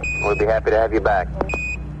 11. We'll be happy to have you back.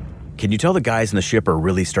 Can you tell the guys in the ship are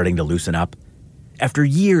really starting to loosen up? After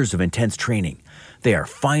years of intense training, they are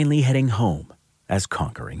finally heading home as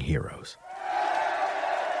conquering heroes.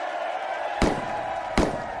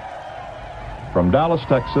 From Dallas,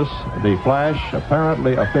 Texas, the flash,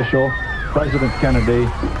 apparently official, President Kennedy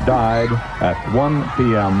died at 1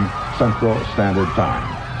 p.m. Central Standard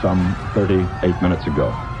Time, some 38 minutes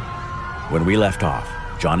ago. When we left off,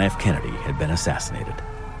 John F. Kennedy had been assassinated.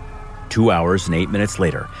 2 hours and 8 minutes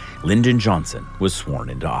later, Lyndon Johnson was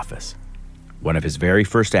sworn into office. One of his very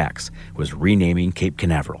first acts was renaming Cape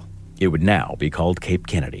Canaveral. It would now be called Cape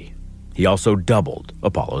Kennedy. He also doubled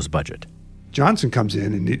Apollo's budget. Johnson comes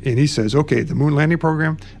in and he says, okay, the moon landing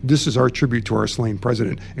program, this is our tribute to our slain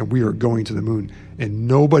president, and we are going to the moon. And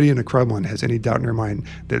nobody in the Kremlin has any doubt in their mind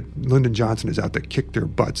that Lyndon Johnson is out to kick their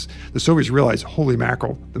butts. The Soviets realize, holy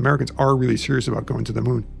mackerel, the Americans are really serious about going to the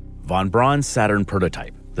moon. Von Braun's Saturn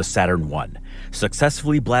prototype, the Saturn I,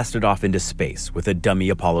 successfully blasted off into space with a dummy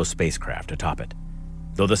Apollo spacecraft atop it.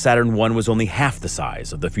 Though the Saturn I was only half the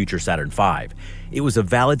size of the future Saturn V, it was a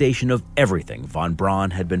validation of everything von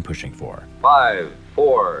Braun had been pushing for. 5,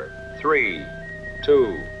 4, 3,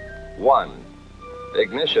 2, 1.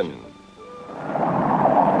 Ignition.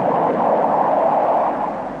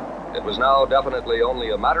 It was now definitely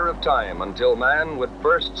only a matter of time until man would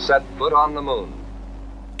first set foot on the moon.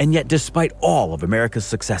 And yet, despite all of America's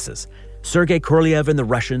successes, Sergei Korolev and the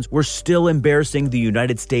Russians were still embarrassing the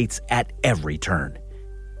United States at every turn.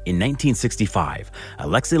 In 1965,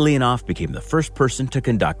 Alexei Leonov became the first person to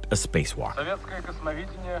conduct a spacewalk.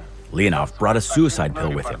 Leonov brought a suicide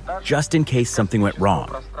pill with him, just in case something went wrong,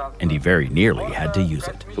 and he very nearly had to use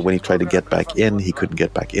it. When he tried to get back in, he couldn't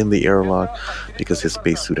get back in the airlock because his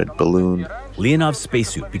spacesuit had ballooned. Leonov's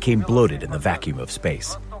spacesuit became bloated in the vacuum of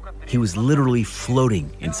space. He was literally floating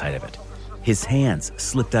inside of it. His hands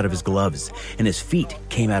slipped out of his gloves, and his feet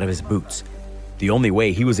came out of his boots. The only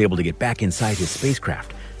way he was able to get back inside his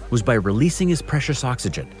spacecraft was by releasing his precious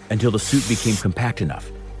oxygen until the suit became compact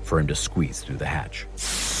enough for him to squeeze through the hatch.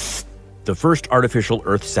 The first artificial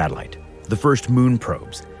Earth satellite, the first moon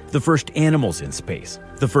probes, the first animals in space,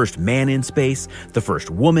 the first man in space, the first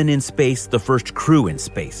woman in space, the first crew in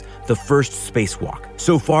space, the first spacewalk.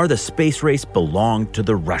 So far, the space race belonged to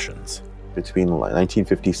the Russians. Between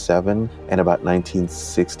 1957 and about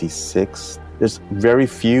 1966, there's very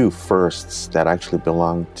few firsts that actually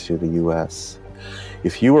belong to the U.S.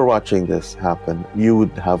 If you were watching this happen, you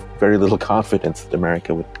would have very little confidence that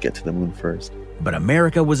America would get to the moon first. But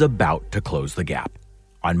America was about to close the gap.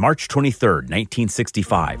 On March 23,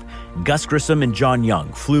 1965, Gus Grissom and John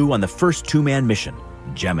Young flew on the first two-man mission,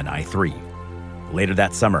 Gemini 3. Later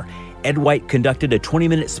that summer, Ed White conducted a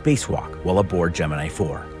 20-minute spacewalk while aboard Gemini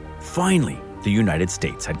 4. Finally, the United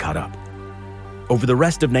States had caught up. Over the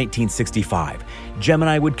rest of 1965,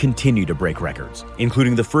 Gemini would continue to break records,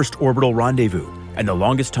 including the first orbital rendezvous and the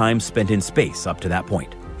longest time spent in space up to that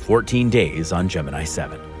point, 14 days on Gemini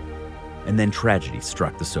 7. And then tragedy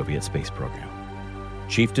struck the Soviet space program.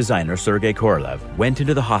 Chief designer Sergei Korolev went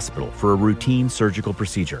into the hospital for a routine surgical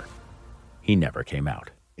procedure. He never came out.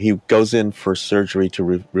 He goes in for surgery to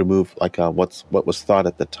remove what was thought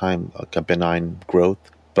at the time like a benign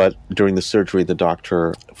growth. But during the surgery, the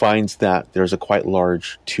doctor finds that there's a quite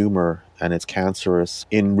large tumor and it's cancerous.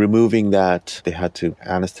 In removing that, they had to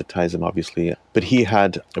anesthetize him, obviously. But he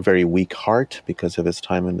had a very weak heart because of his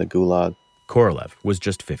time in the Gulag. Korolev was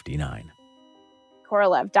just 59.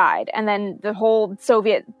 Korolev died, and then the whole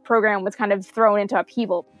Soviet program was kind of thrown into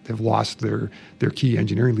upheaval. They've lost their key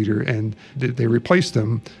engineering leader, and they replaced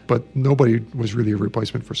him, but nobody was really a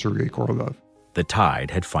replacement for Sergei Korolev. The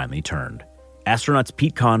tide had finally turned. Astronauts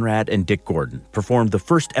Pete Conrad and Dick Gordon performed the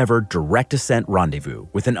first ever direct ascent rendezvous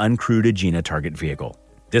with an uncrewed Agena target vehicle.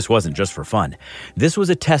 This wasn't just for fun. This was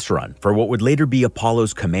a test run for what would later be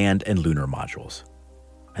Apollo's command and lunar modules.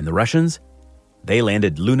 And the Russians? They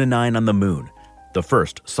landed Luna 9 on the moon, the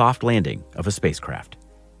first soft landing of a spacecraft.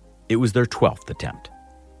 It was their 12th attempt.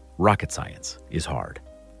 Rocket science is hard.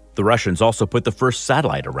 The Russians also put the first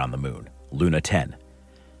satellite around the moon, Luna 10.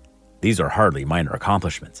 These are hardly minor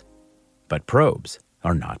accomplishments. But probes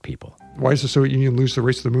are not people. Why does the Soviet Union lose the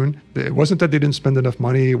race to the moon? It wasn't that they didn't spend enough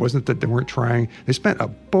money. It wasn't that they weren't trying. They spent a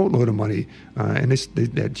boatload of money, and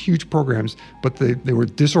they had huge programs, but they were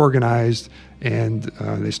disorganized, and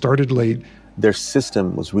they started late. Their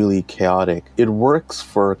system was really chaotic. It works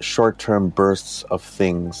for short-term bursts of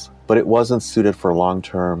things, but it wasn't suited for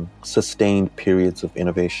long-term, sustained periods of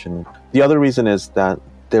innovation. The other reason is that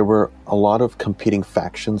there were a lot of competing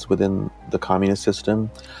factions within the communist system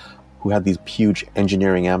who had these huge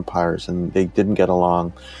engineering empires, and they didn't get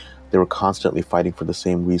along. They were constantly fighting for the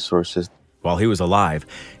same resources. While he was alive,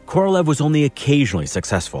 Korolev was only occasionally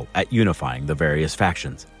successful at unifying the various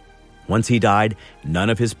factions. Once he died, none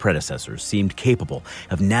of his predecessors seemed capable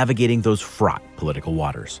of navigating those fraught political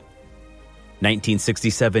waters.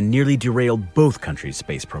 1967 nearly derailed both countries'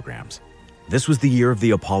 space programs. This was the year of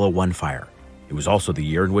the Apollo 1 fire. It was also the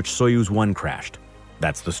year in which Soyuz 1 crashed.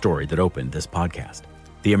 That's the story that opened this podcast.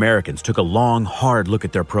 The Americans took a long, hard look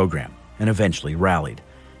at their program and eventually rallied.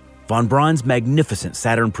 Von Braun's magnificent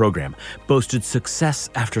Saturn program boasted success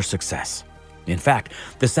after success. In fact,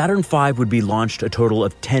 the Saturn V would be launched a total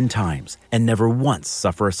of 10 times and never once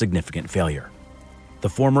suffer a significant failure. The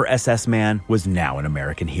former SS man was now an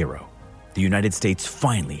American hero. The United States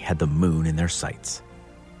finally had the moon in their sights.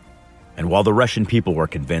 And while the Russian people were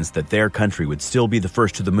convinced that their country would still be the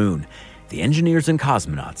first to the moon, the engineers and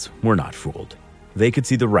cosmonauts were not fooled. They could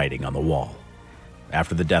see the writing on the wall.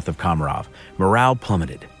 After the death of Komarov, morale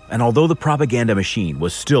plummeted, and although the propaganda machine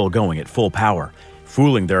was still going at full power,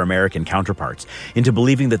 fooling their American counterparts into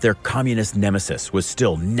believing that their communist nemesis was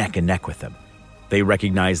still neck and neck with them, they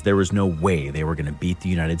recognized there was no way they were going to beat the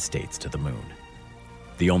United States to the moon.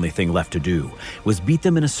 The only thing left to do was beat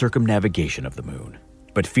them in a circumnavigation of the moon.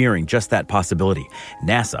 But fearing just that possibility,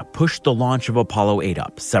 NASA pushed the launch of Apollo 8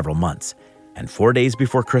 up several months, and 4 days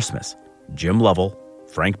before Christmas, Jim Lovell,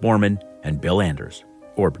 Frank Borman, and Bill Anders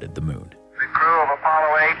orbited the moon. The crew of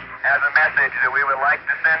Apollo 8 has a message that we would like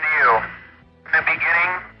to send to you. In the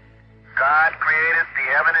beginning, God created the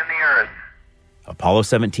heaven and the earth. Apollo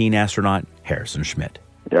 17 astronaut Harrison Schmitt.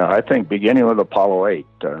 Yeah, I think beginning with Apollo 8,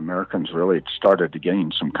 Americans really started to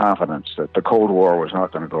gain some confidence that the Cold War was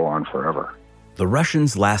not going to go on forever. The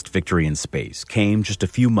Russians' last victory in space came just a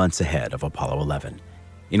few months ahead of Apollo 11,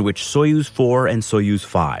 in which Soyuz 4 and Soyuz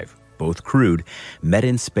 5, both crewed, met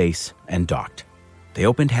in space and docked. They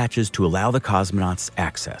opened hatches to allow the cosmonauts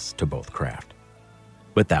access to both craft.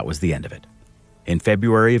 But that was the end of it. In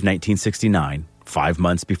February of 1969, 5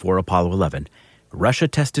 months before Apollo 11, Russia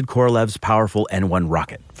tested Korolev's powerful N-1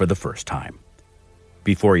 rocket for the first time.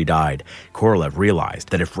 Before he died, Korolev realized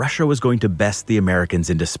that if Russia was going to best the Americans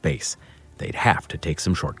into space, they'd have to take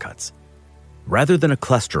some shortcuts. Rather than a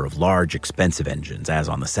cluster of large, expensive engines, as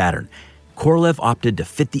on the Saturn, Korolev opted to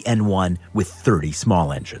fit the N-1 with 30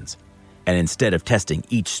 small engines. And instead of testing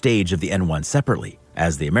each stage of the N-1 separately,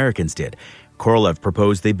 as the Americans did, Korolev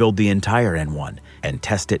proposed they build the entire N-1 and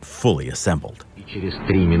test it fully assembled. They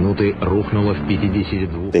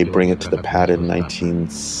bring it to the pad in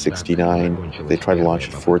 1969. They try to launch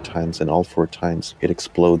it 4 times, and all 4 times it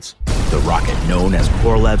explodes. The rocket, known as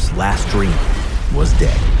Korolev's last dream, was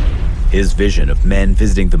dead. His vision of men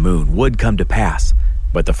visiting the moon would come to pass,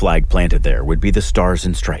 but the flag planted there would be the stars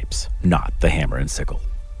and stripes, not the hammer and sickle.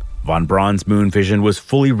 Von Braun's moon vision was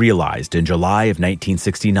fully realized in July of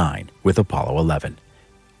 1969 with Apollo 11.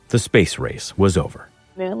 The space race was over.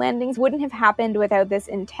 Moon landings wouldn't have happened without this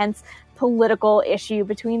intense political issue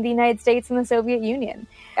between the United States and the Soviet Union.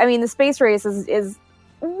 I mean, the space race is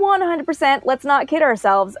 100%, let's not kid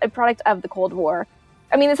ourselves, a product of the Cold War.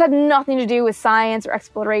 I mean, this had nothing to do with science or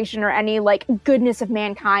exploration or any, goodness of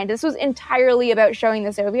mankind. This was entirely about showing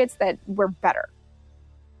the Soviets that we're better.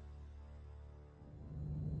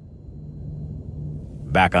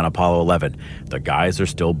 Back on Apollo 11, the guys are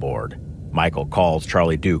still bored. Michael calls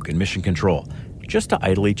Charlie Duke in Mission Control just to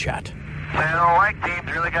idly chat. Sound like team's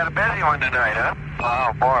really got a busy one tonight, huh?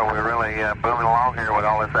 Oh, boy, we're really booming along here with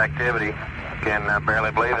all this activity. Can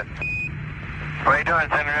barely believe it. What are you doing,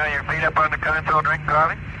 sitting around your feet up on the console drinking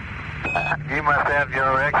coffee? You must have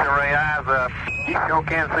your X-ray eyes. You sure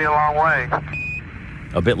can't see a long way.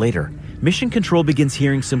 A bit later, Mission Control begins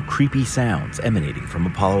hearing some creepy sounds emanating from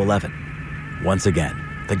Apollo 11. Once again,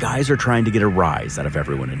 the guys are trying to get a rise out of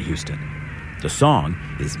everyone in Houston. The song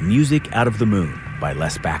is Music Out of the Moon by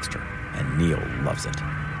Les Baxter, and Neil loves it.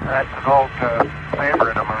 That's an old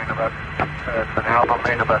favorite of mine. It's an album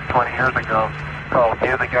made about 20 years ago called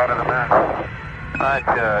Music Out of the Moon. But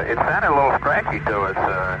it sounded a little scratchy to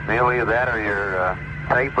us. Neil, either that or your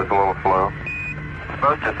tape was a little slow.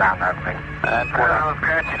 Supposed to sound that way. That's a little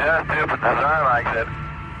scratchy to us too, but that's I like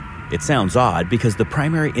it. It sounds odd because the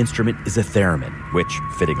primary instrument is a theremin, which,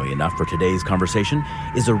 fittingly enough for today's conversation,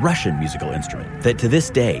 is a Russian musical instrument that to this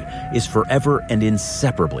day is forever and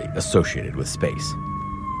inseparably associated with space.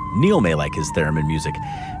 Neil may like his theremin music,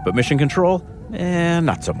 but Mission Control,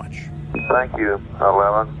 not so much. Thank you,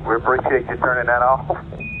 11. We appreciate you turning that off.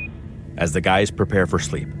 As the guys prepare for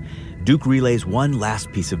sleep, Duke relays one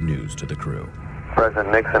last piece of news to the crew.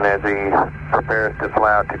 President Nixon, as he prepares to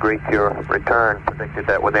fly out to greet your return, predicted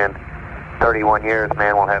that within 31 years,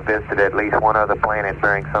 man will have visited at least one other planet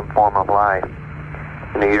bearing some form of life.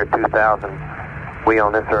 In the year 2000, we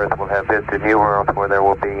on this Earth will have visited new worlds where there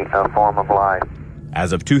will be a form of life.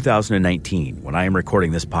 As of 2019, when I am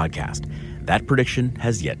recording this podcast, that prediction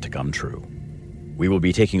has yet to come true. We will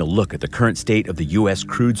be taking a look at the current state of the U.S.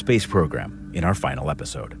 crewed space program in our final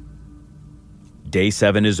episode. Day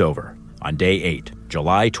 7 is over. On Day 8,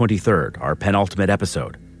 July 23rd, our penultimate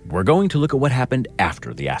episode, we're going to look at what happened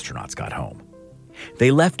after the astronauts got home.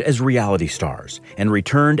 They left as reality stars and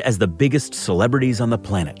returned as the biggest celebrities on the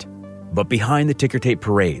planet. But behind the ticker tape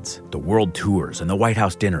parades, the world tours, and the White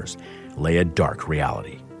House dinners lay a dark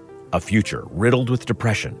reality. A future riddled with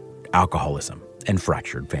depression, alcoholism, and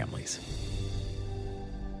fractured families.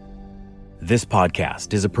 This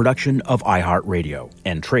podcast is a production of iHeartRadio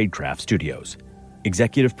and Tradecraft Studios.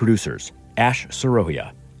 Executive producers Ash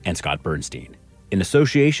Sarohia and Scott Bernstein, in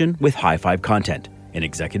association with High Five Content and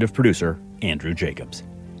executive producer Andrew Jacobs.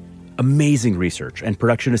 Amazing research and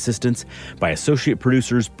production assistance by associate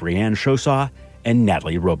producers Brianne Shosaw and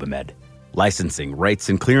Natalie Robamed. Licensing, rights,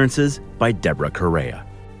 and clearances by Deborah Correa.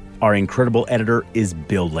 Our incredible editor is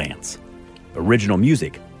Bill Lance. Original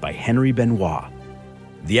music by Henry Benoit.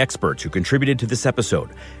 The experts who contributed to this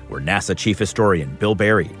episode were NASA Chief Historian Bill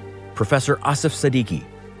Barry, Professor Asif Siddiqui,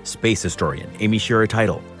 Space Historian Amy Shira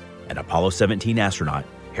Teitel, and Apollo 17 astronaut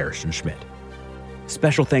Harrison Schmitt.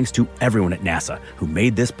 Special thanks to everyone at NASA who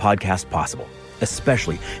made this podcast possible,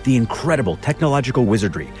 especially the incredible technological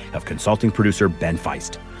wizardry of consulting producer Ben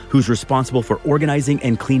Feist, who's responsible for organizing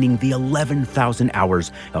and cleaning the 11,000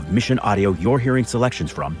 hours of mission audio you're hearing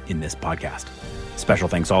selections from in this podcast. Special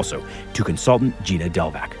thanks also to consultant Gina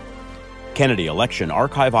Delvac. Kennedy Election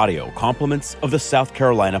Archive Audio compliments of the South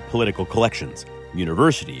Carolina Political Collections,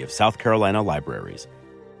 University of South Carolina Libraries.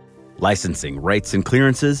 Licensing, rights, and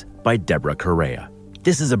clearances by Deborah Correa.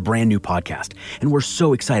 This is a brand new podcast, and we're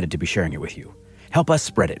so excited to be sharing it with you. Help us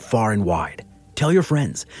spread it far and wide. Tell your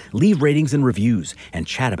friends, leave ratings and reviews, and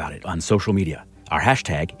chat about it on social media. Our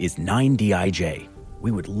hashtag is 9DIJ.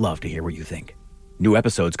 We would love to hear what you think. New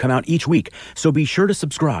episodes come out each week, so be sure to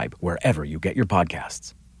subscribe wherever you get your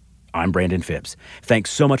podcasts. I'm Brandon Phibbs.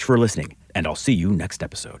 Thanks so much for listening, and I'll see you next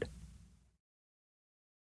episode.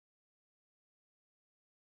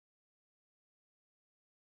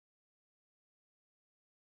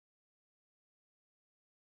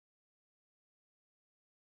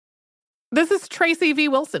 This is Tracy V.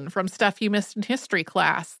 Wilson from Stuff You Missed in History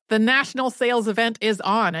class. The national sales event is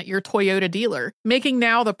on at your Toyota dealer, making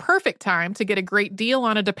now the perfect time to get a great deal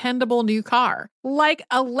on a dependable new car. Like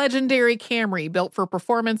a legendary Camry built for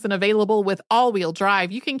performance and available with all-wheel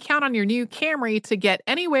drive, you can count on your new Camry to get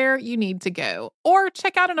anywhere you need to go. Or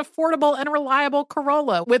check out an affordable and reliable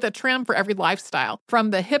Corolla with a trim for every lifestyle.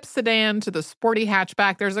 From the hip sedan to the sporty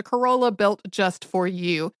hatchback, there's a Corolla built just for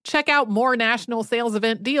you. Check out more national sales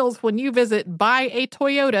event deals when you visit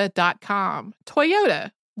buyatoyota.com.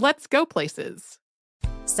 Toyota, let's go places.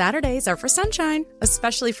 Saturdays are for sunshine,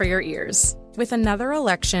 especially for your ears. With another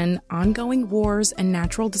election, ongoing wars, and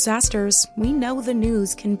natural disasters, we know the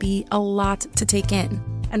news can be a lot to take in.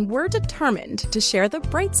 And we're determined to share the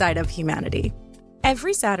bright side of humanity.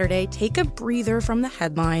 Every Saturday, take a breather from the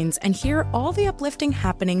headlines and hear all the uplifting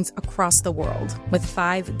happenings across the world with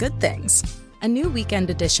 5 Good Things, a new weekend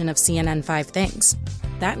edition of CNN 5 Things.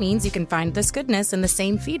 That means you can find this goodness in the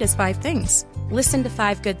same feed as 5 Things. Listen to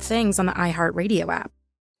 5 Good Things on the iHeartRadio app.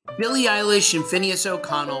 Billie Eilish and Phineas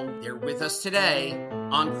O'Connell, they're with us today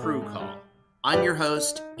on Crew Call. I'm your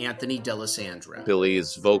host, Anthony D'Alessandro.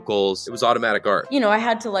 Billie's vocals, it was automatic art. You know, I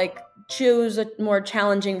had to choose a more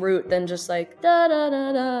challenging route than just da da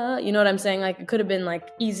da da. You know what I'm saying? It could have been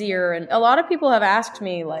easier. And a lot of people have asked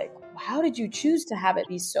me how did you choose to have it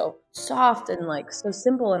be so soft and so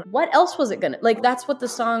simple? And what else was it gonna that's what the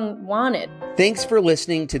song wanted. Thanks for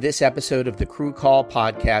listening to this episode of the Crew Call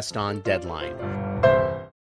podcast on Deadline.